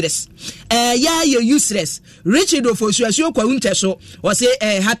ye useless Richard Ofosuasio kwa unteso wo se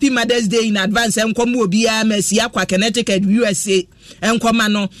happy Mother's Day in advance enkomo obi a Mesia kwa Connecticut USA enkoma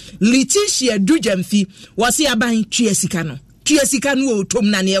no Letitia Dujamfi wo se aban tuasika no otom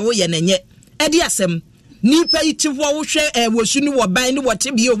na ne wo ye nenye edi asem nipa iti wo hwe wo sunu wo ban ne wo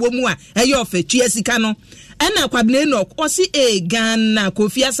te bi owo mu a eye ofa tuasika no ɛna kwabene no wɔsi Ghana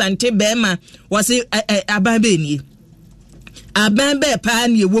Kofi Asante bema wɔsi ababeni abambe pa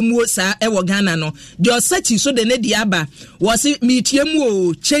ne ewomuo saa ewo Ghana no de osachi so de ne di aba wɔsi mitiemu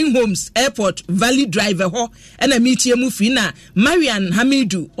o Chain Homes Airport Valley Drive ho ɛna mitiemu fi na Marian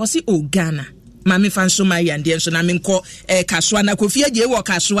Hamidu wɔsi o Ghana mami fanso Marian de nso na menko Kaswa na Kofi agye wo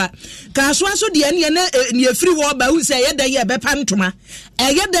Kaswa so de ne ne efiri wo ba hu sɛ yɛda yɛ bepa ntoma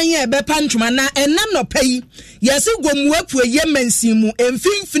ɛyɛda yɛ bepa ntoma na ɛna no pai yɛse gomu apu yemansi mu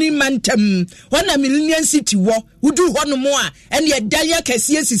emfinfini mantam hona Million City wo wudu ho no mo a ɛne ɛda yɛ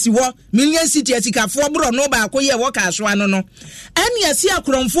kɛse sisi wo Million City asikafo bro no ba akɔyɛ wo Kaswa no ɛne yɛse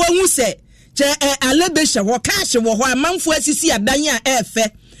akoromfo hu sɛ kyɛ alebehye wo cash wo ho amanfo asisi adan a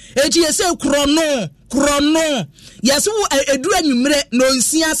ɛfɛ eti yese krono yese wo edu anwumre no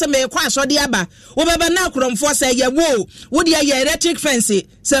nsia se me kwa asode aba wo baba na akromfo se ye wo de ye electric fence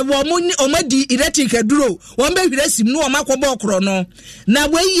se wo omadi electric aduro wo be hwire sim no makobo krono na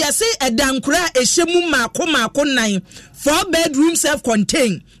we yese edankura ehyemu mako nan 4 bedroom self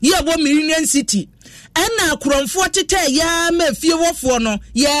contained ye wo Million City ena akromfo tete ya ma fie wofo no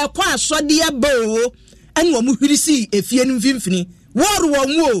ye kwa asode aba o ene wo mu hwirisi efie no mfimfini war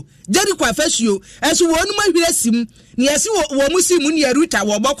wo Jericho afasuo eso wonu mahwire sim ne yesi wo musim ne ruta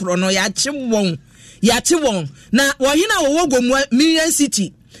wo bokro no ya che won na wo hina wo gomu Million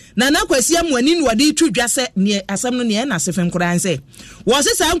City na Kwasi amwani no de twudwa se ne asam no ne na sefem kura nse wo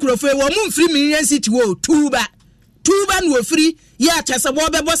se sa nkrofo wo mu mfiri Million City wo tuba no ofiri ya chase wo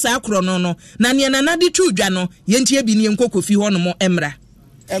bebo sa akro no na ne na de twudwa no yentie bi ne nkokofi ho no mo emra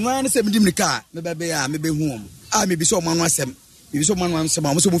enwa ne se mdim ni ka mebebe ya mebehu am mebi so manu asem ebi so manu asem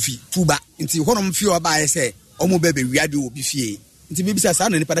am so mo fi tuba nti honom fi oba ye se omo bebe wiade obi fie nti bibi sa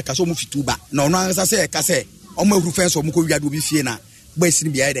na nipa de ka so mo fi tuba na ono ansa se ka se omo ahuru fence omo ko wiade obi fie na ba sini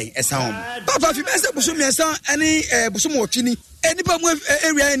bia den esa hom papa fi bese buso miensa ani buso mo twini enipa mo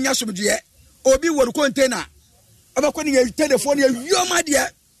area nya somdue obi wo container aba ko ni telephone ya yoma de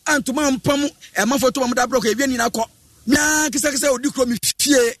antuma mpam e ma foto mo da block e bi ni na ko na kisa odi kro mi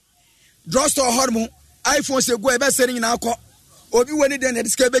fie drugstore hormo iPhone se go e be seri na akọ obi woni den e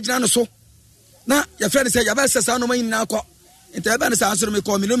diska be gina no so na ya friend say ya be sesa no man na akọ enta be na sa ansoro me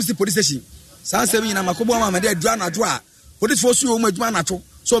call me no mi police station sa se mi na makobo ma de adua na do a police force yo mo aduma na to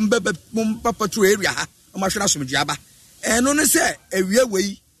so mbebe papa to area ha o ma hwena somdua aba eno ne se ewie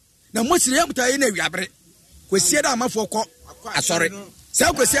wei na mo sire yamuta na ewie abre kwesie da amafo kọ asore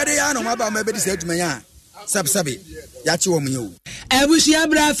sa kwesie de ya no ma ba ma be di se aduma ya sabe ya chi wo mu yo ebusia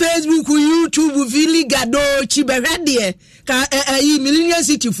bra Facebook YouTube Vili Gado Chibehade ka Million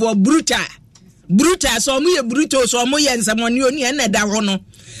City for brutal so mu ye brutal so mu ye nsamoni oni ene da ho no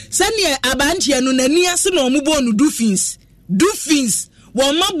sane abantie no nani ase no mu bonu dufins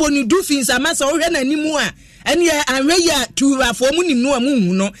wo ma bonu dufins amasa wo hwe nanimu a ene anwe ya tuwafo mu nim no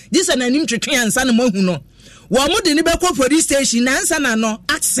amu no gisa nanim twetwe ansa na mahu no wo mu de ni be ko police station ansa na no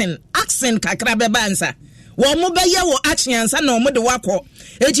accent kakra be bansa wo mo be ye wo achiansa na mo de wakọ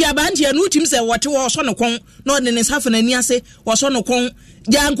eti abantie no utim se wote wo so no kon na de ne safa na ni ase wo so no kon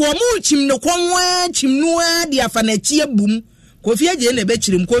janko mo chim no kon wa chim no a de afa na chi abum Kofi aje na be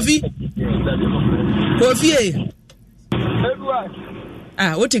chirim Kofi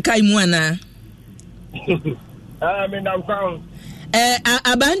wote kai mu ana me nam kan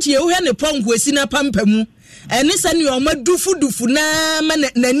abantie wo he ne ponkwesi na pampamu ene sane o madufu na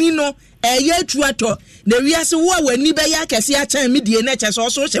nani no eye tuato na wiase wo awani be ya kese a chan medie na che so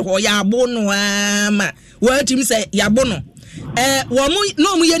che ho ya abo no ama watim se ya bo no wo mu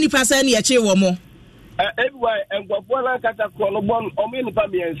no mu ye nipa sa na ye che wo mo everywhere engwafo la kata ko no bon o me nipa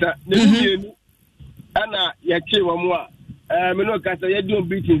miensa na mienu ana ye che wo mo a me no kasa ye di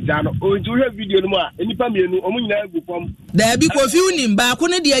beating za no o ju video no mo a nipa mienu o mu nyina gu pom da bi Kofi unim ba ko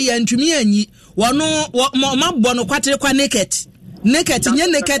ne de ye antumi anyi wo no ma bo no kwatere kwa naked nye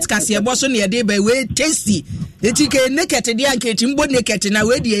naked Kasiebo so ne de ba we tasty etike naked de anketi mbo naked na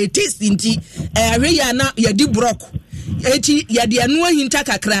we de tasty nti ahwe ya na ye di brock eti ya de anu ahinta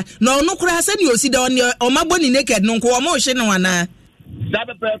kakra na ono kura se ne osi da o mabo ni naked no ko o mo hye no wana da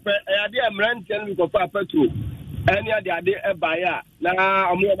pepe ya de amranten ko pa petrol eni ade e ba ya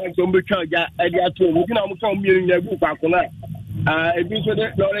na omo ya ba so mbe twa ja e de ato mu kina omo ka omo yeri nyagu kwa kona ebi so de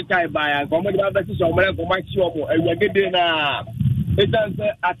lori kai ba ya ko omo de ba besi so omo ko ma chi omo ewagede na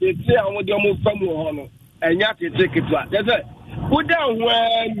etanse atete awon de omo famu ho no enya tete kitwa yese uda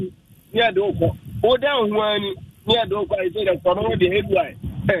hwani ni ade okọ uda hwani ni ade okọ ise de kono de headline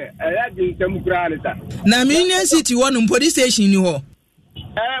ya din tem kralita na Million City wonu police station ni ho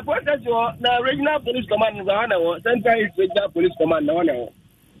police station na regional police command na ho central regional police command na ho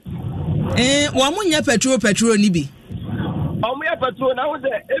Wamunya petrol ni bi. Omuya petrol na wo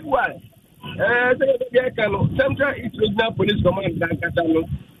say everyone. Say Central East Regional Police Command Dankata no.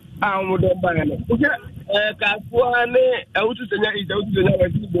 Amudo ba no. Oje Kasiebo ne awutu senya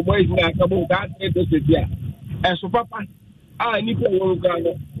wasi the boys na akabo ka to setia. So papa ni ko wo ga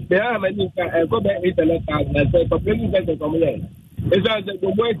no. They are many go be internet say population center community. It's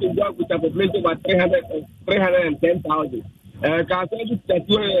the boys to work with a population about 310,000.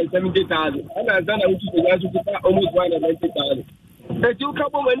 Kasiebo 70,000. And as I was to almost 190,000. The two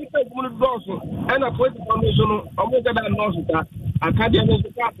couple when you take one and a point information almost that nurse academy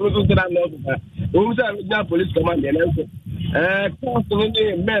process that nurse. Who's a police command and also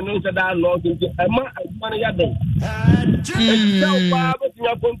constantly men who said that nurse into a money at them.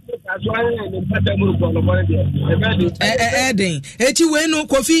 Weno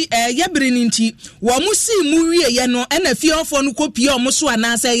Kofi Yabrininti, Wamusi Muri Yano, and a few for no copy or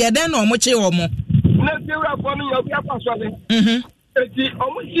Muswana say Yadan or Moche or Mo. Not zero for me of your person.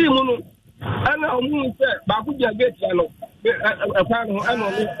 Omusi Munu, and Omu said, Bakuja gets a panel and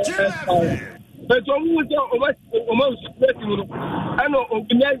but almost I know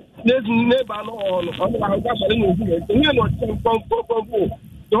there's never on our government. We're not the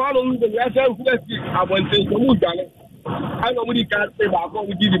one who the last I want to say, I know we can't say about what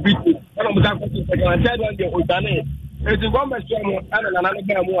we give the people. I don't know what I'm saying. It's a woman's and another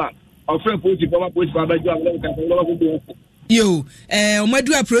guy or friend police from a police. Yo,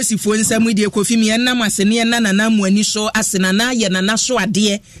 Omadu Aprosifo nsam de Kofi mi enam asene na nanam ani so asena na ye na so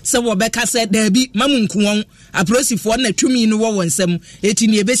ade se wo beka se da bi mamunkuwon Aprosifo na twumi no wo nsam eti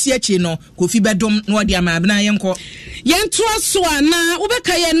ne ebesi achi no Kofi bedom no de amabena yenko yento so ana wo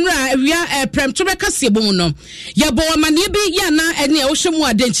beka ye nra awia premto beka Kasiebo no ye bo amane bi ya na ene wo hwemu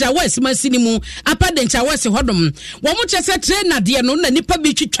adencha wa asimasini mu apa dencha wa se hodom wo mu chese tre na de no na nipa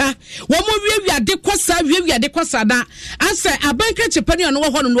bi twitwa wo mu wiawia de kosa da ase abanka chepani ono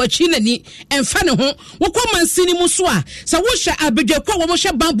wo no achi nani emfa ne ho wo komansini mu so a se wo hwe abedwakwa wo mo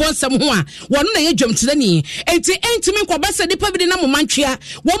hwe bambo nsam ho a wo no na ye dwomtirani enti entimi nkwa se nipa bi de na mo mantwea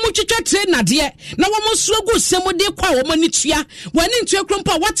wo mu twitwa tre na de na wo mo so agu semu de kwa wo mo ni tua wani ntwe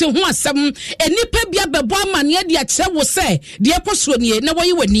krompa wate ho asem enipa bia bebo amane de akyere wo se de ekoso nie na wo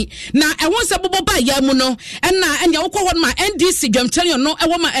yi wani na ehon se bobo ba ya mu no na enya wo kɔ hɔ ma NDC dwomtirani no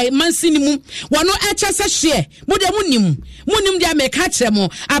ewo ma mansini mu wo no eche se hye mo de munim dia meka kyerɛ mo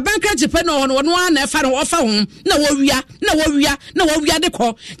abanka jepe no no na ɛfa no ɔfa ho na wɔwia de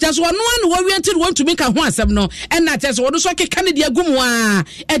kɔ just wɔno na wɔwia nti wɔntumi ka ho asɛm no ɛna just wɔdo so keka ne dia gum a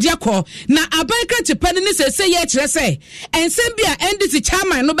ɛde akɔ na abanka jepe ne sese yɛ kyerɛ sɛ ensɛm bi a NDC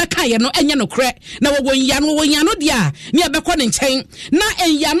chairman no bɛka yɛ no ɛnyɛ no korɛ na wɔnya no dia ne ɛbɛkɔ ne nkyɛn na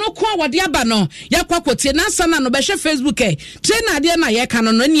ɛnya no ko a wɔde aba no yakɔ kotie na sana no bɛhwɛ Facebook train adeɛ na yɛka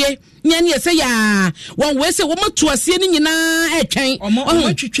no nie nyane yese ya won we se wo matu asie ni nyina etwen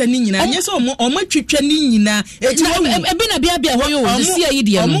omo twetwa ni nyina nye se omo twetwa ni nyina eti ebi na bia ho yo si ayi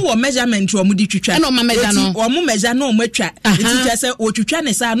de omo wo measurement omo di twetwa na omo measure no omo measure na omo twa eti je se o twetwa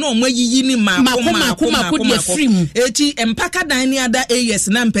ne sa na omo yiyi ni ma de free eti empaka dan ni ada AS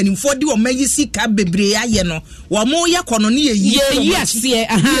na mpanimfo de omo yi sika bebre aye no omo ye kono ne yi asie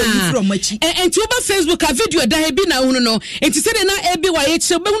enti oba Facebook a video da he bi na hunu no enti se de na ebi wa ye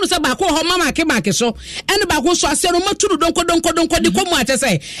kire be hunu se ko ho mama ke so ene ba ko so ase no maturu donko de ko mu ate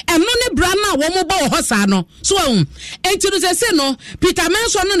se eno ne bra na wo mo ba ho sa no so enti no se no Peter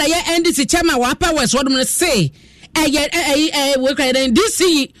Menson no na ye NDC chairman wa pa west wodum no say we ka den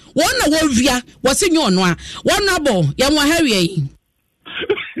DC won na wo via wo se nyo no a won na bo ye mo hawe yi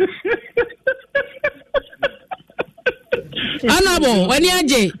anabo wani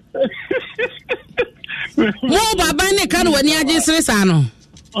aje mo baba ne kan wani aje sire sa no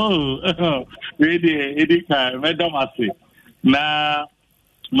really, Madam Ase. Na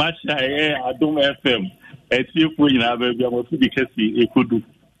Masha Adom FM. Eti fu nyina ba bia mo fi kesi ekodu.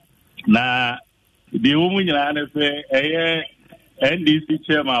 Na the woman nyina say NDC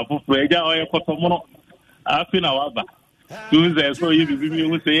chairman fufu eja oye kotomono afi na waba. Tuze so yi bibi mi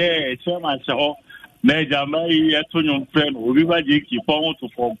hu say chairman chaho na eja mai etonyo friend obi ba je ki form to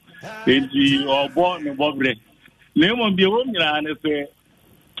form. Enti obo ne bobre. Na mo bi wo nyina say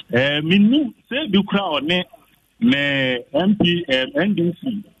minu say du crowd ne MP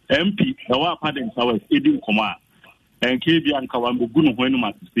NDC MP wa pardon sawa edin koma and KB and Kawambu Gunu when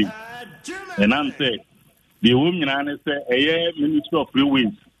you say and I'm say the woman and say Ministry of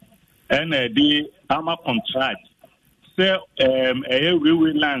Railways and the Ama contract say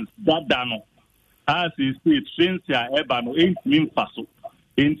railway lands that dano as is the trains ya ebano ain't mean faso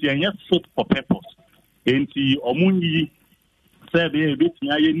ain't yet fit for purpose ain't omunyi said a bit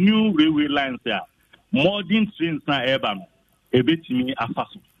a new railway lines there. Modern trains na urban. A bit me a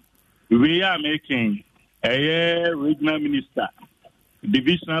fast. We are making a regional minister,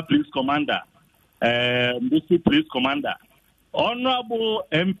 divisional police commander, district police commander, honorable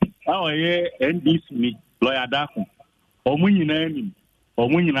MP, our NDC, lawyer Dakum, Omunyin,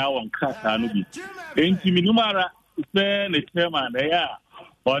 on Katanubi. Intiminumara, say the chairman, they are,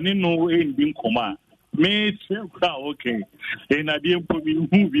 or no in being command. May okay. In a dear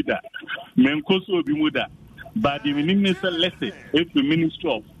movie that, Menkoso Bimuda, but the minister lesson, if the minister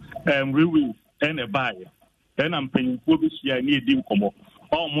of railways and a buyer. Then I'm paying for this year near Dim Como.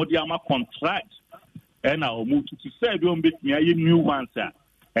 Or Modiama contract. And I'll move to say, don't make me a new one, sir.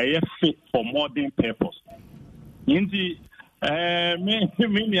 A fit for modern purpose. Indeed,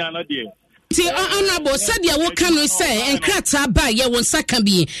 me another day. Ti honorable said ya wo kan no say enkrata ba ye won saka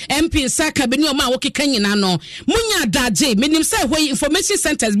bi MP saka bi ni o ma wo keka nyina no munya daje menim say hoi information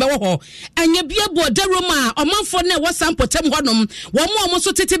centers be wo ho anya bia bo daro ma omanfo na wo sampotem honom wo mo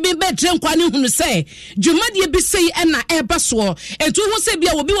so tete bi be dre nkwa ne hunu say dwumade bi sei na eba so entu ho say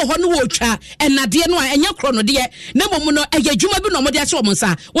bia wo bi wo ho no wo twa enade no a enya kro no de na mom no eya dwuma bi no mo de a che wo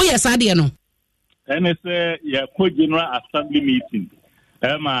nsa wo ye sa de no ene say ya co general assembly meeting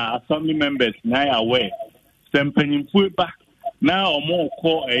assembly members now aware. Sempanyim fueba now omo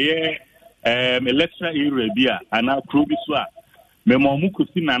ko electoral area bia ana krobiswa. Memo mu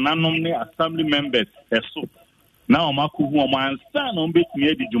kusi na nanom ne assembly members eso. Now omako hu omo ansa no betumi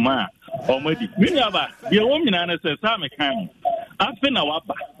edi djuma omadi. Mini aba de wo nyina na se sa me kan. Afi na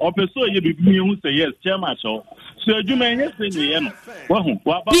waba. Opeso ye bibi hu say yes chairman show. So adwuma enye se ne ye no. Wahu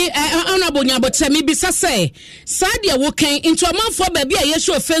waba. Bi honorable Nyabotemi bisa say sadia wo kan into amanfo ba bia ye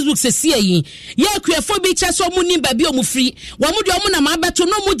show Facebook se sie yi. Ye akuefo bi che so mu ni ba bia o mu free. Wo mu de o mu na ma beto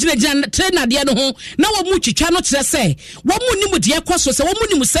no mu gyina trainer de no ho na wo mu twitwa no kire say wo mu ni mu de ekoso se wo mu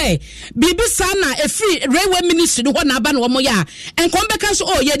ni mu say bibi sa na e free railway ministry ho na aba na wo mu ya enkom beka so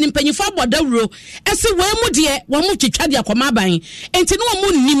o ye ni mpanyifo abodawro ese wo mu de wo mu twitwa de akoma ban enti no wo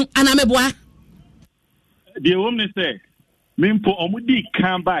mu nim anameboa. The woman say, Mimpo omudi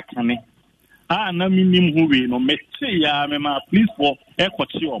come back, honey. Na minim huwe no mete ya mema police for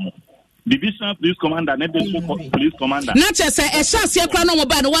ekochiomo. Divisional police commander, ne district police commander. Na chese e chance e kra no mo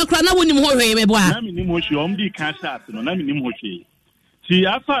ba no wan kra na wonim hohwe meboa. Na minim hohwe omdi kan chance no na minim hohwe. Ti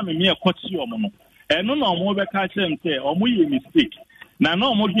afa me ekochiomo no. Eno na omo be ka kire nte omo ye mistake. Na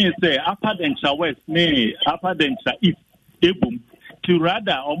omo dwen say upper denture west ne upper denture east ebum. To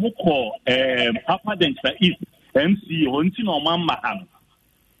rather omukọ upper denture east MC onti no mama ham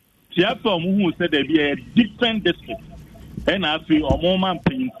ti afa omuhu say there be a different district and afi omoma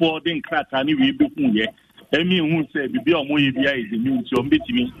mpanyimfo de nkrata ne we behu ye emi hu say bibia omoye bia is new nti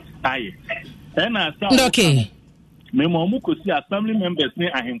ombetimi aye and asa okay me mo mukosi assembly members ne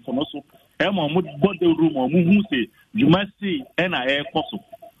ahemfo no so e mo mo body room omuhu say you must see and aye koso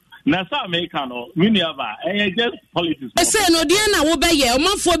na sa America no whenever just politics say no de na wo be ye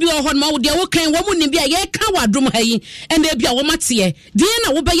omanfo bi o ho no wo de wo kan wo mu ni bia ye ka wadom ha yi and e bia wo mate de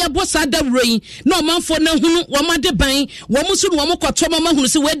na wo be ye bosa da wuro yi na omanfo na hunu wo made ban wo mu so no wo mu kwoto mama hunu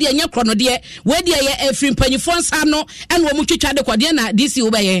se we de anya kro no de we de ye afri mpanyifo nsa no and wo mu twitwa de kwade na DC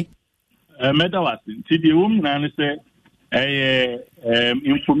wo be ye medawasi ti de wo mu na ne se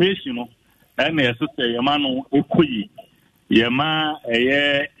information no and yes say yema no ekoyi yema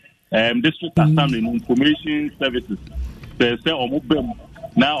district assembly information services say omubem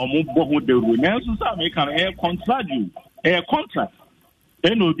na omubbo ho de ru na so say make an contract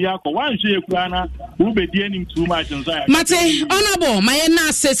obi akọ wan hwe ekura na wo be di anim too much nza mate honorable my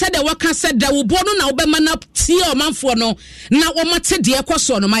na say said the worker said that wo bono na wo be mana tie omanfo no na wo mate de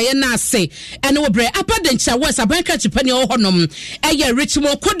ekoso no my na say ene wo bre apadencha west abanka chipani ho honom eye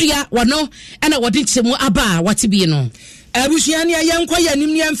richmo kodua wono ene wodi chemu aba watibi no Abusiani ayankwa ya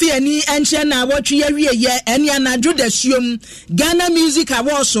nimni amfi ani enche na awotwe ya wie ye ene anadwo da suom Ghana Music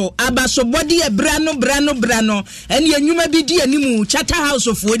Awards abaso body e brano ene enwuma bi di animu Charter House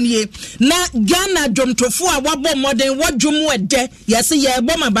of Onie na Ghana dwomtofo a wabo modern wadwom ede yese ye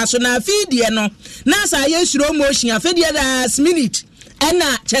bom abaso na afidie no na sa ye suro motion afidie das minute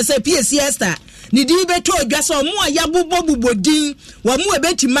ena chese PSS ni di beto odwase omo ayabobo bubodin wa mu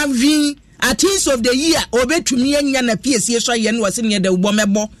ebetima vin at least of the year obetumi anya na PSA so ye no wase ne da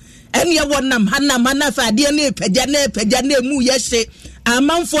ubomebo ene ye wonam hana fa de na epagya na emu ye hye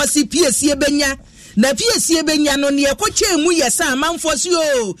amanfo si PSA benya na PSA benya no ne ekoche emu ye sa amanfo si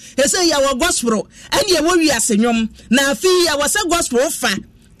o ese ya wo gospel ene ye wo wi asenwom na afi ya wo se gospel fa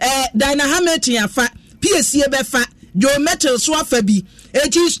Dina Hamilton ya fa PSA be fa Joe Metal so afa bi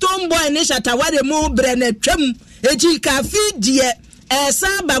echi Stone Boy ne shataware mu bre na twam eji kafi die esa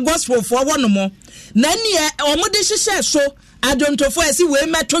ba gospel for one mo na ne omode hyehyɛ so adwontofo esi we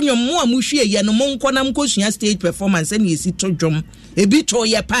meto nwom mo amuhwie ye no mo nkonam kosua stage performance na esi to dwom ebi to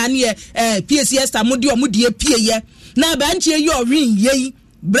ye pa ne PCS ta mode omode apie ye na ba nche ye owin ye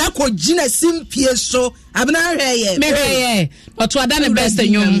brako gina simpie so abna hweye me oto ada ne best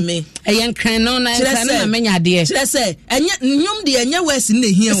nyom eyen kan no na kan na menya de kire se enye nyom de enye wesi na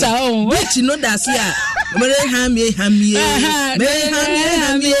hia o which no das ya mere hamie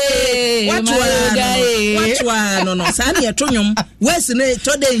watwa no sa na eto nyom wesi na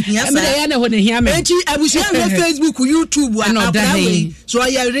to de hia sa me ya na ho ne hia me echi abusia no Facebook YouTube aprawe so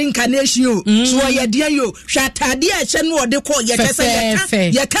ya reincarnation so ya de yo hwatade a hye no de ko ye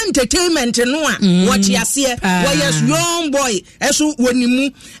kese ye kan entertainment no a what ya see why young boy eso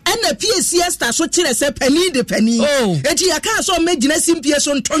wonimu na PCS sta so kire se pani de pani eti ya ka so megina simpie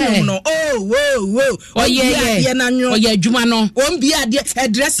so ntonwom no oye na nyo oye adwuma no ombia de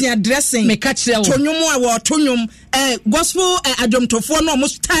dressing me ka kire wo tonwom a wo tonwom gospel adwomtofo no mo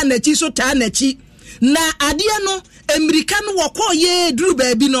sta na chi so ta na chi na ade no America no wo ko ye duru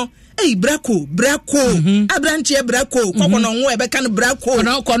ba bi no brako abranche brako kokono nwo ebeka no brako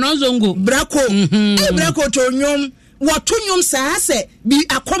kono zongo brako brako tonwom wotonyom saase bi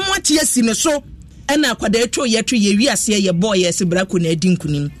akomote asi ne so na akwada eto yeto ye wiase ye boy yes brako na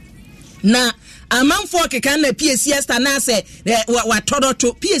adinkunim na amanfo keka na PCS na se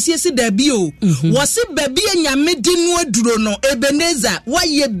watodoto PCS da bi o wose babi anyame di no aduro no Ebeneza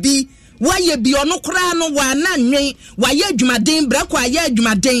waye bi ono kra no wa na nwen waye adwumaden brako aye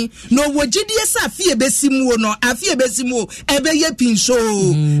adwumaden no wogidie sa afie besimu no afie besimu ebeye pinso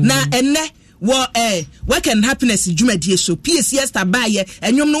na enne work and happiness dwumadie so PCS tabaye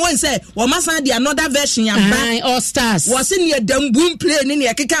enwom no won say wo masan de another version ya ba all stars wo se ne dambum play ne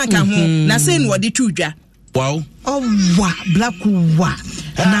ne keka kan ho na say ne wo de tudwa wow wa brako wa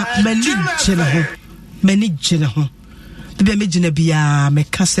na mani jene ho bia me gina bia me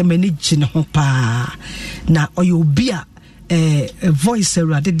kase mani gina ho pa na oyo obi a voice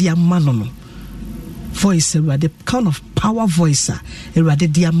erade dia mano no voice erade kind of power voice erade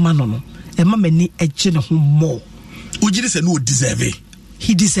dia mano no e ma mani egina ho more ujiri se no deserve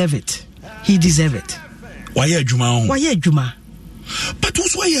he deserve it why adwuma but who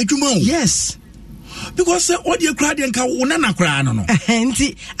why adwuma yes because all the crowd and ka unana kra no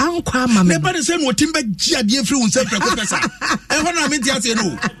enti ankwa ma me ba say no timba gia de free unse preko pesa e ho na me ti ase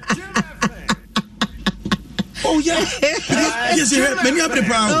no oh yeah yes many are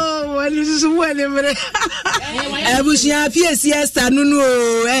prepared well this is well ebusia PCS tanu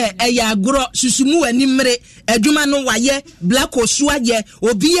ya agro susumu animre adwuma no waye black osuaye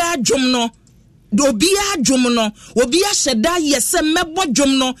obi adwom no obi aheda yese mebo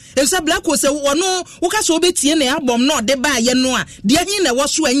dwom no ese black o se wono wo ka so obetie na album no de ba ye no a de hin na wo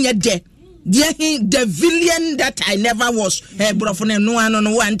so anya de hin the villain that I never was brofo no no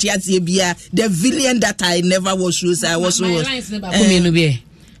wanti atie bia the villain that I never was so I was lines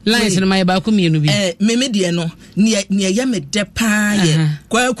no my ba ko mienu bi meme de no ne ya me de pa ye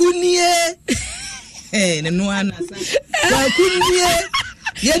kwaku nie no ana kwaku nie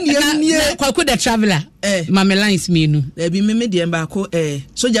ye kwaku the traveler mama lines mienu bi meme de ba ko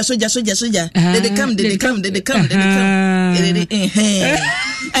soja they come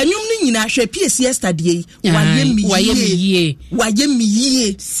anyum ni nyina hwe PCS stadie waye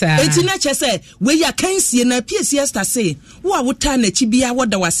miye eti na chese we ya kansie na PCS sta se wo a wota na chi bia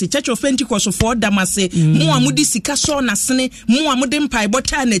woda wase Church of Pentecost for damase mo amudi sika so na sene mo amudi mpai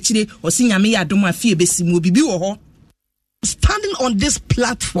bota na chire osinyame ya dom afie besimu bibi wo ho. Standing on this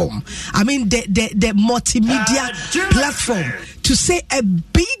platform, I mean the multimedia platform, to say a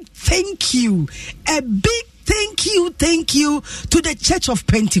big thank you to the Church of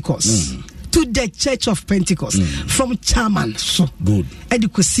Pentecost. To the Church of Pentecost from chairman, so good. And you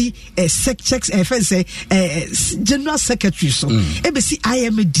could see general secretary, so ebesi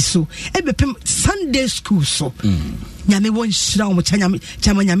IMD, so Sunday school, so nyame won shira mo chama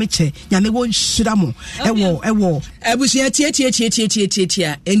nyame che nyame won shira mo ewo abusia tie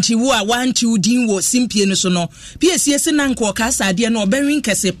enti wo a wanti udin wo simpie no so no PCS na nko ka asade no obenwin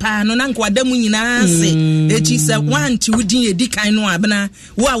kese pa no na nko adamu nyina se eti se wanti udin edikan no abena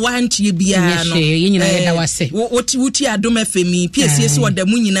wo a wanti bia no ye nyina ye da wase wuti adom afemi PCS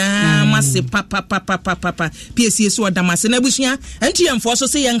odamu nyina mase papa PCS odamase na abusia enti yemfo so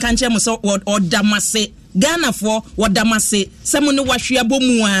se yenka nche mo so odamase Ghana for wadamase semo ne wahwe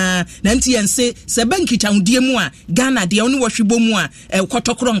abomu a na nti yense se banki tawdie mu a Ghana de onu wahwe bomu a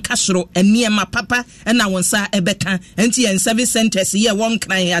kotokoro nkasoro eniema papa na wonsa ebeka nti yen service centers ye won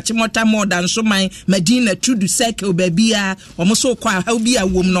kran achimota more than so man Medina Tudu Circle babia omoso kwa ha bi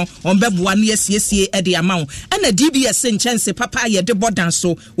awom no onbeboa ne asiesie e de amawo na DBS nchance papa ye de bodan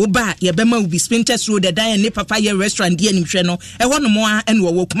so wo ba ye bema ubi Spinters Road the dan ne papa ye restaurant de animhwe no ho no mo a ne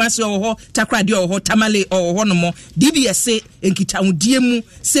wo Kumase ho Takrade ho Tamale ho no mo DBS enkitawdie mu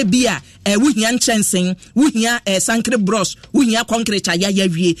se bia wuhia nchensen wuhia sankre bros wuhia concrete ya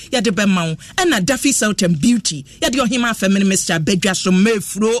wie ya de bema wo na Daffy Sultan Beauty ya de ohima family Mr. Bedwa so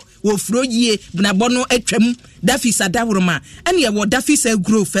mefro wo fro yie na bono atwam Daffy Sadawroma ene ye wo Daffy Sel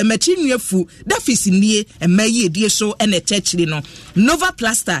grow famachi nuafu Daffy nie emaye die so ene techri no Nova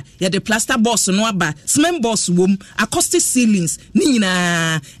Plaster ya de plaster boss no aba cement boss wom acoustic ceilings ni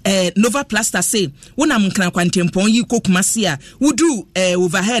nyina Nova Plaster say wona mkran kwantempon yi Kumase a wudu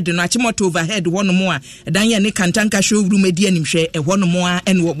overhead no achimoto overhead wono mo a dan ye ne Kantanka showroom edi animhwe wono mo a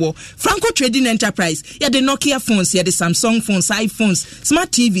ene wo Franco Trading Enterprise ya de Nokia phones ya de Samsung phones iPhones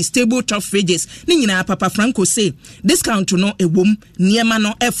smart TV stable top fridges ni nyina papa Franco say discount no ewom niema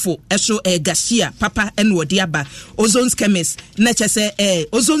no efo eso gashia papa ene wodi aba Ozone's chemist na chese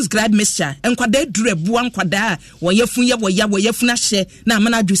Ozone's grad mixture enkwada durebu ankwada woyefun ye woyefun ahye na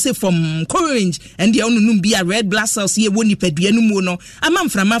amana do say from Orange and the onunum bia red blood cells ye woni padua no mu no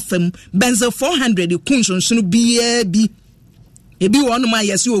amamframa fam benzo 400 kunsonsono bia bi ebi wonu ma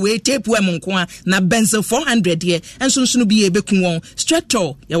yesi o we tape we monko na benzo 400 ye ensonsono bi ebekun won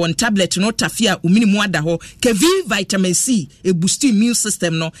stretol ye won tablet no tafia uminimu ada ho kevi vitamin C e boost immune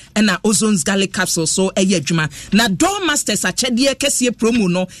system no na Ozone's garlic capsule so eye adwuma na Door Masters achede kese promo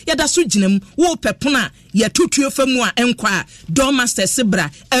no ye da so ginam wo pepona ye tutuo famu a enkwa Door Masters bra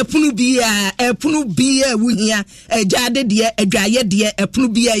epunu bia wuhia ejade de adwaye de epunu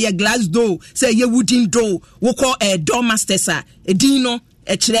bia ye glass door say ye wooden door wo call Door Masters a edino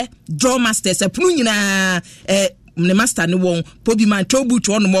ekire Door Masters epunu nyina ne master ne won pobi man tobu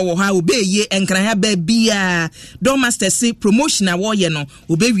to no mo wo ha obeye enkran ha ba bia Door Masters promotion a wo ye no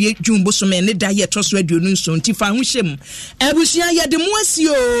obewie dwumbo so me ne da ye to so aduonu nso ntifa ho hyem abusia ye de mo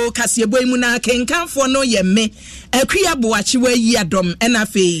asio Kasiebo mu na kenkanfo no ye me akuya boachi wa yi adom ena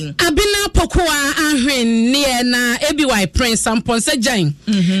fei abina pokoa ahwen ne na ebi Prince Amponse Jan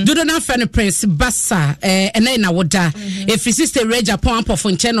dodo na fa no Prince Bassa ena na woda if sister Reja Pon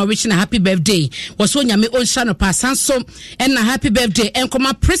Apofo nche no wish na happy birthday was so nyame onsha no pasanso ena happy birthday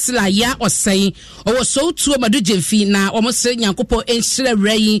enkoma Priscilla ya osai o so tuo madu jemfi na omo se nyankopɔ enhyira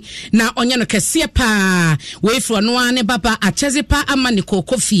wrai na onye no kese pa we fro no ane baba acheze pa amane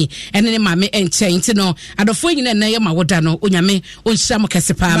kokofi ene ne mame enche nti no adofo nyina na ye mawoda no onyame onhyira mo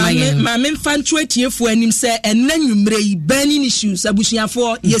kese pa amaye mame mfantu atiefo anim se enna nwumre yi burning issues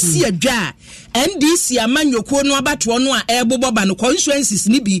abusuafo yesi adwa NDC amanyoko no abato no a eboboba no constituencies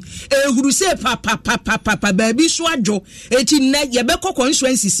ni bi ehuru se papa baabi so adwo eti na ye beko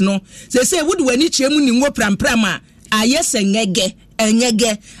constituencies no se would wani chemu ni ngo prampram a ayese ngege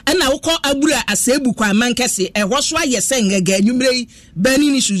enyege na wokọ abura asebu kwa mankese ehwo so ayese ngege anwumre bani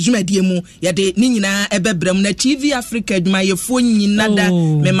ni suzumade mu ye de ni nyina ebebram na TV Africa adwuma yefo nyina da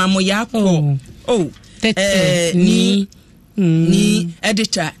memamo yakọ ni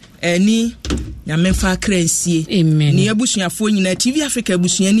editor ni nyamemfa kransie ni abusuafo nyina TV Africa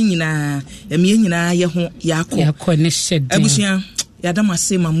abusua ni nyina emie nyina ye ho yakọ ne hyede abusua yadama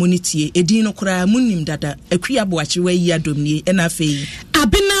sema monitie edin no kura munim dada akuya boachi wa yi adomnie ena fei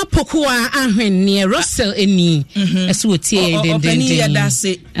abina pokoa ahwennie Russell eni eso tie den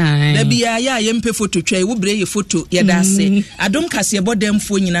yadase da bia ya yempe photo twa wo bre ye photo yadase adom Kasiebo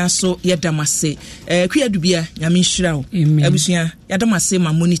demfo nyina so yadamase akuya dubia nyame nhira wo abusua yadama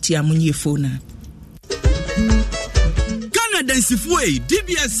sema monitie amunye phone Densifue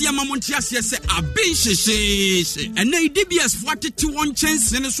DBS ya mamonti asiese abin sheshe ene DBS fuatete won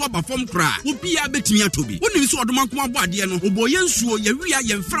chance ne so aba fom kra obi ya betimi atobi wonim so odomankoma bo ade no oboye nsuo ya wia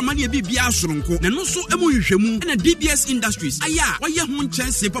ye mframa ne bibia asoronko ne no so emu hwehwemu ene DBS Industries aya waye ho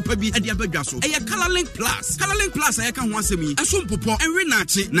chance papa bi ade abadwa so eye Colorlink Plus aya ka ho asemi eso mpopo enwe na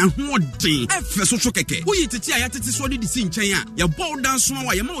ache na ho den efe so keke wo yitete aya tete so de si nchen a ya bow down so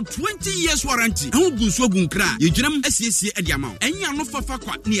wa ye ma 20 years warranty ho gunsuo gunkra ye gyinam asiesie enya no fafa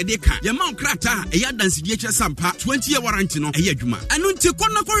kwa ne ye de ka ye ma krata e ya dance die kire sampa 20 year warranty no e ya dwuma anu nti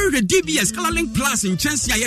konna ko hwehwe DBS Colorlink Plus in chance